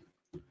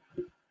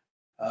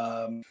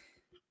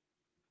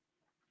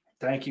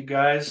 Thank you,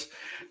 guys.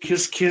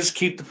 Kiss, kiss,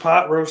 keep the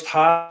pot roast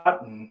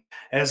hot. And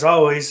as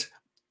always,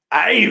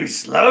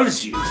 Iris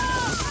loves you.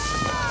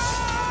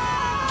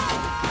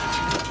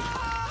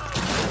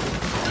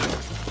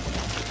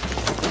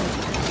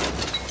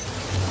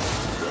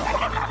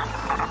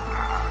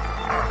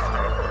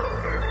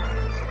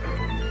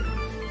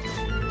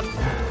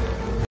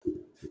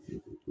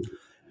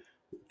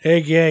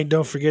 Hey, gang,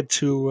 don't forget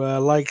to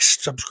like,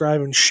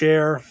 subscribe, and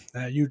share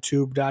at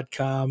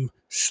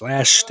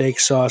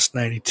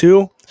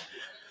youtube.com/steaksauce92.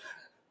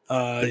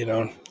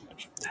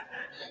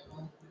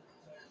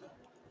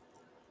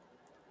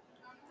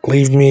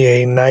 leave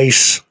me a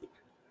nice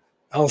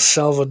El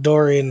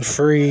Salvadorian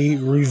free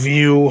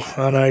review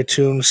on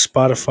iTunes,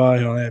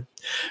 Spotify, on that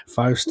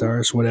 5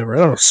 stars, whatever. I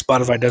don't know if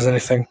Spotify does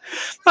anything.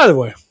 Either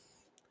way,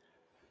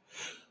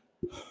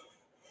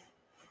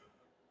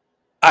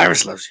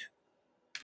 Iris loves you.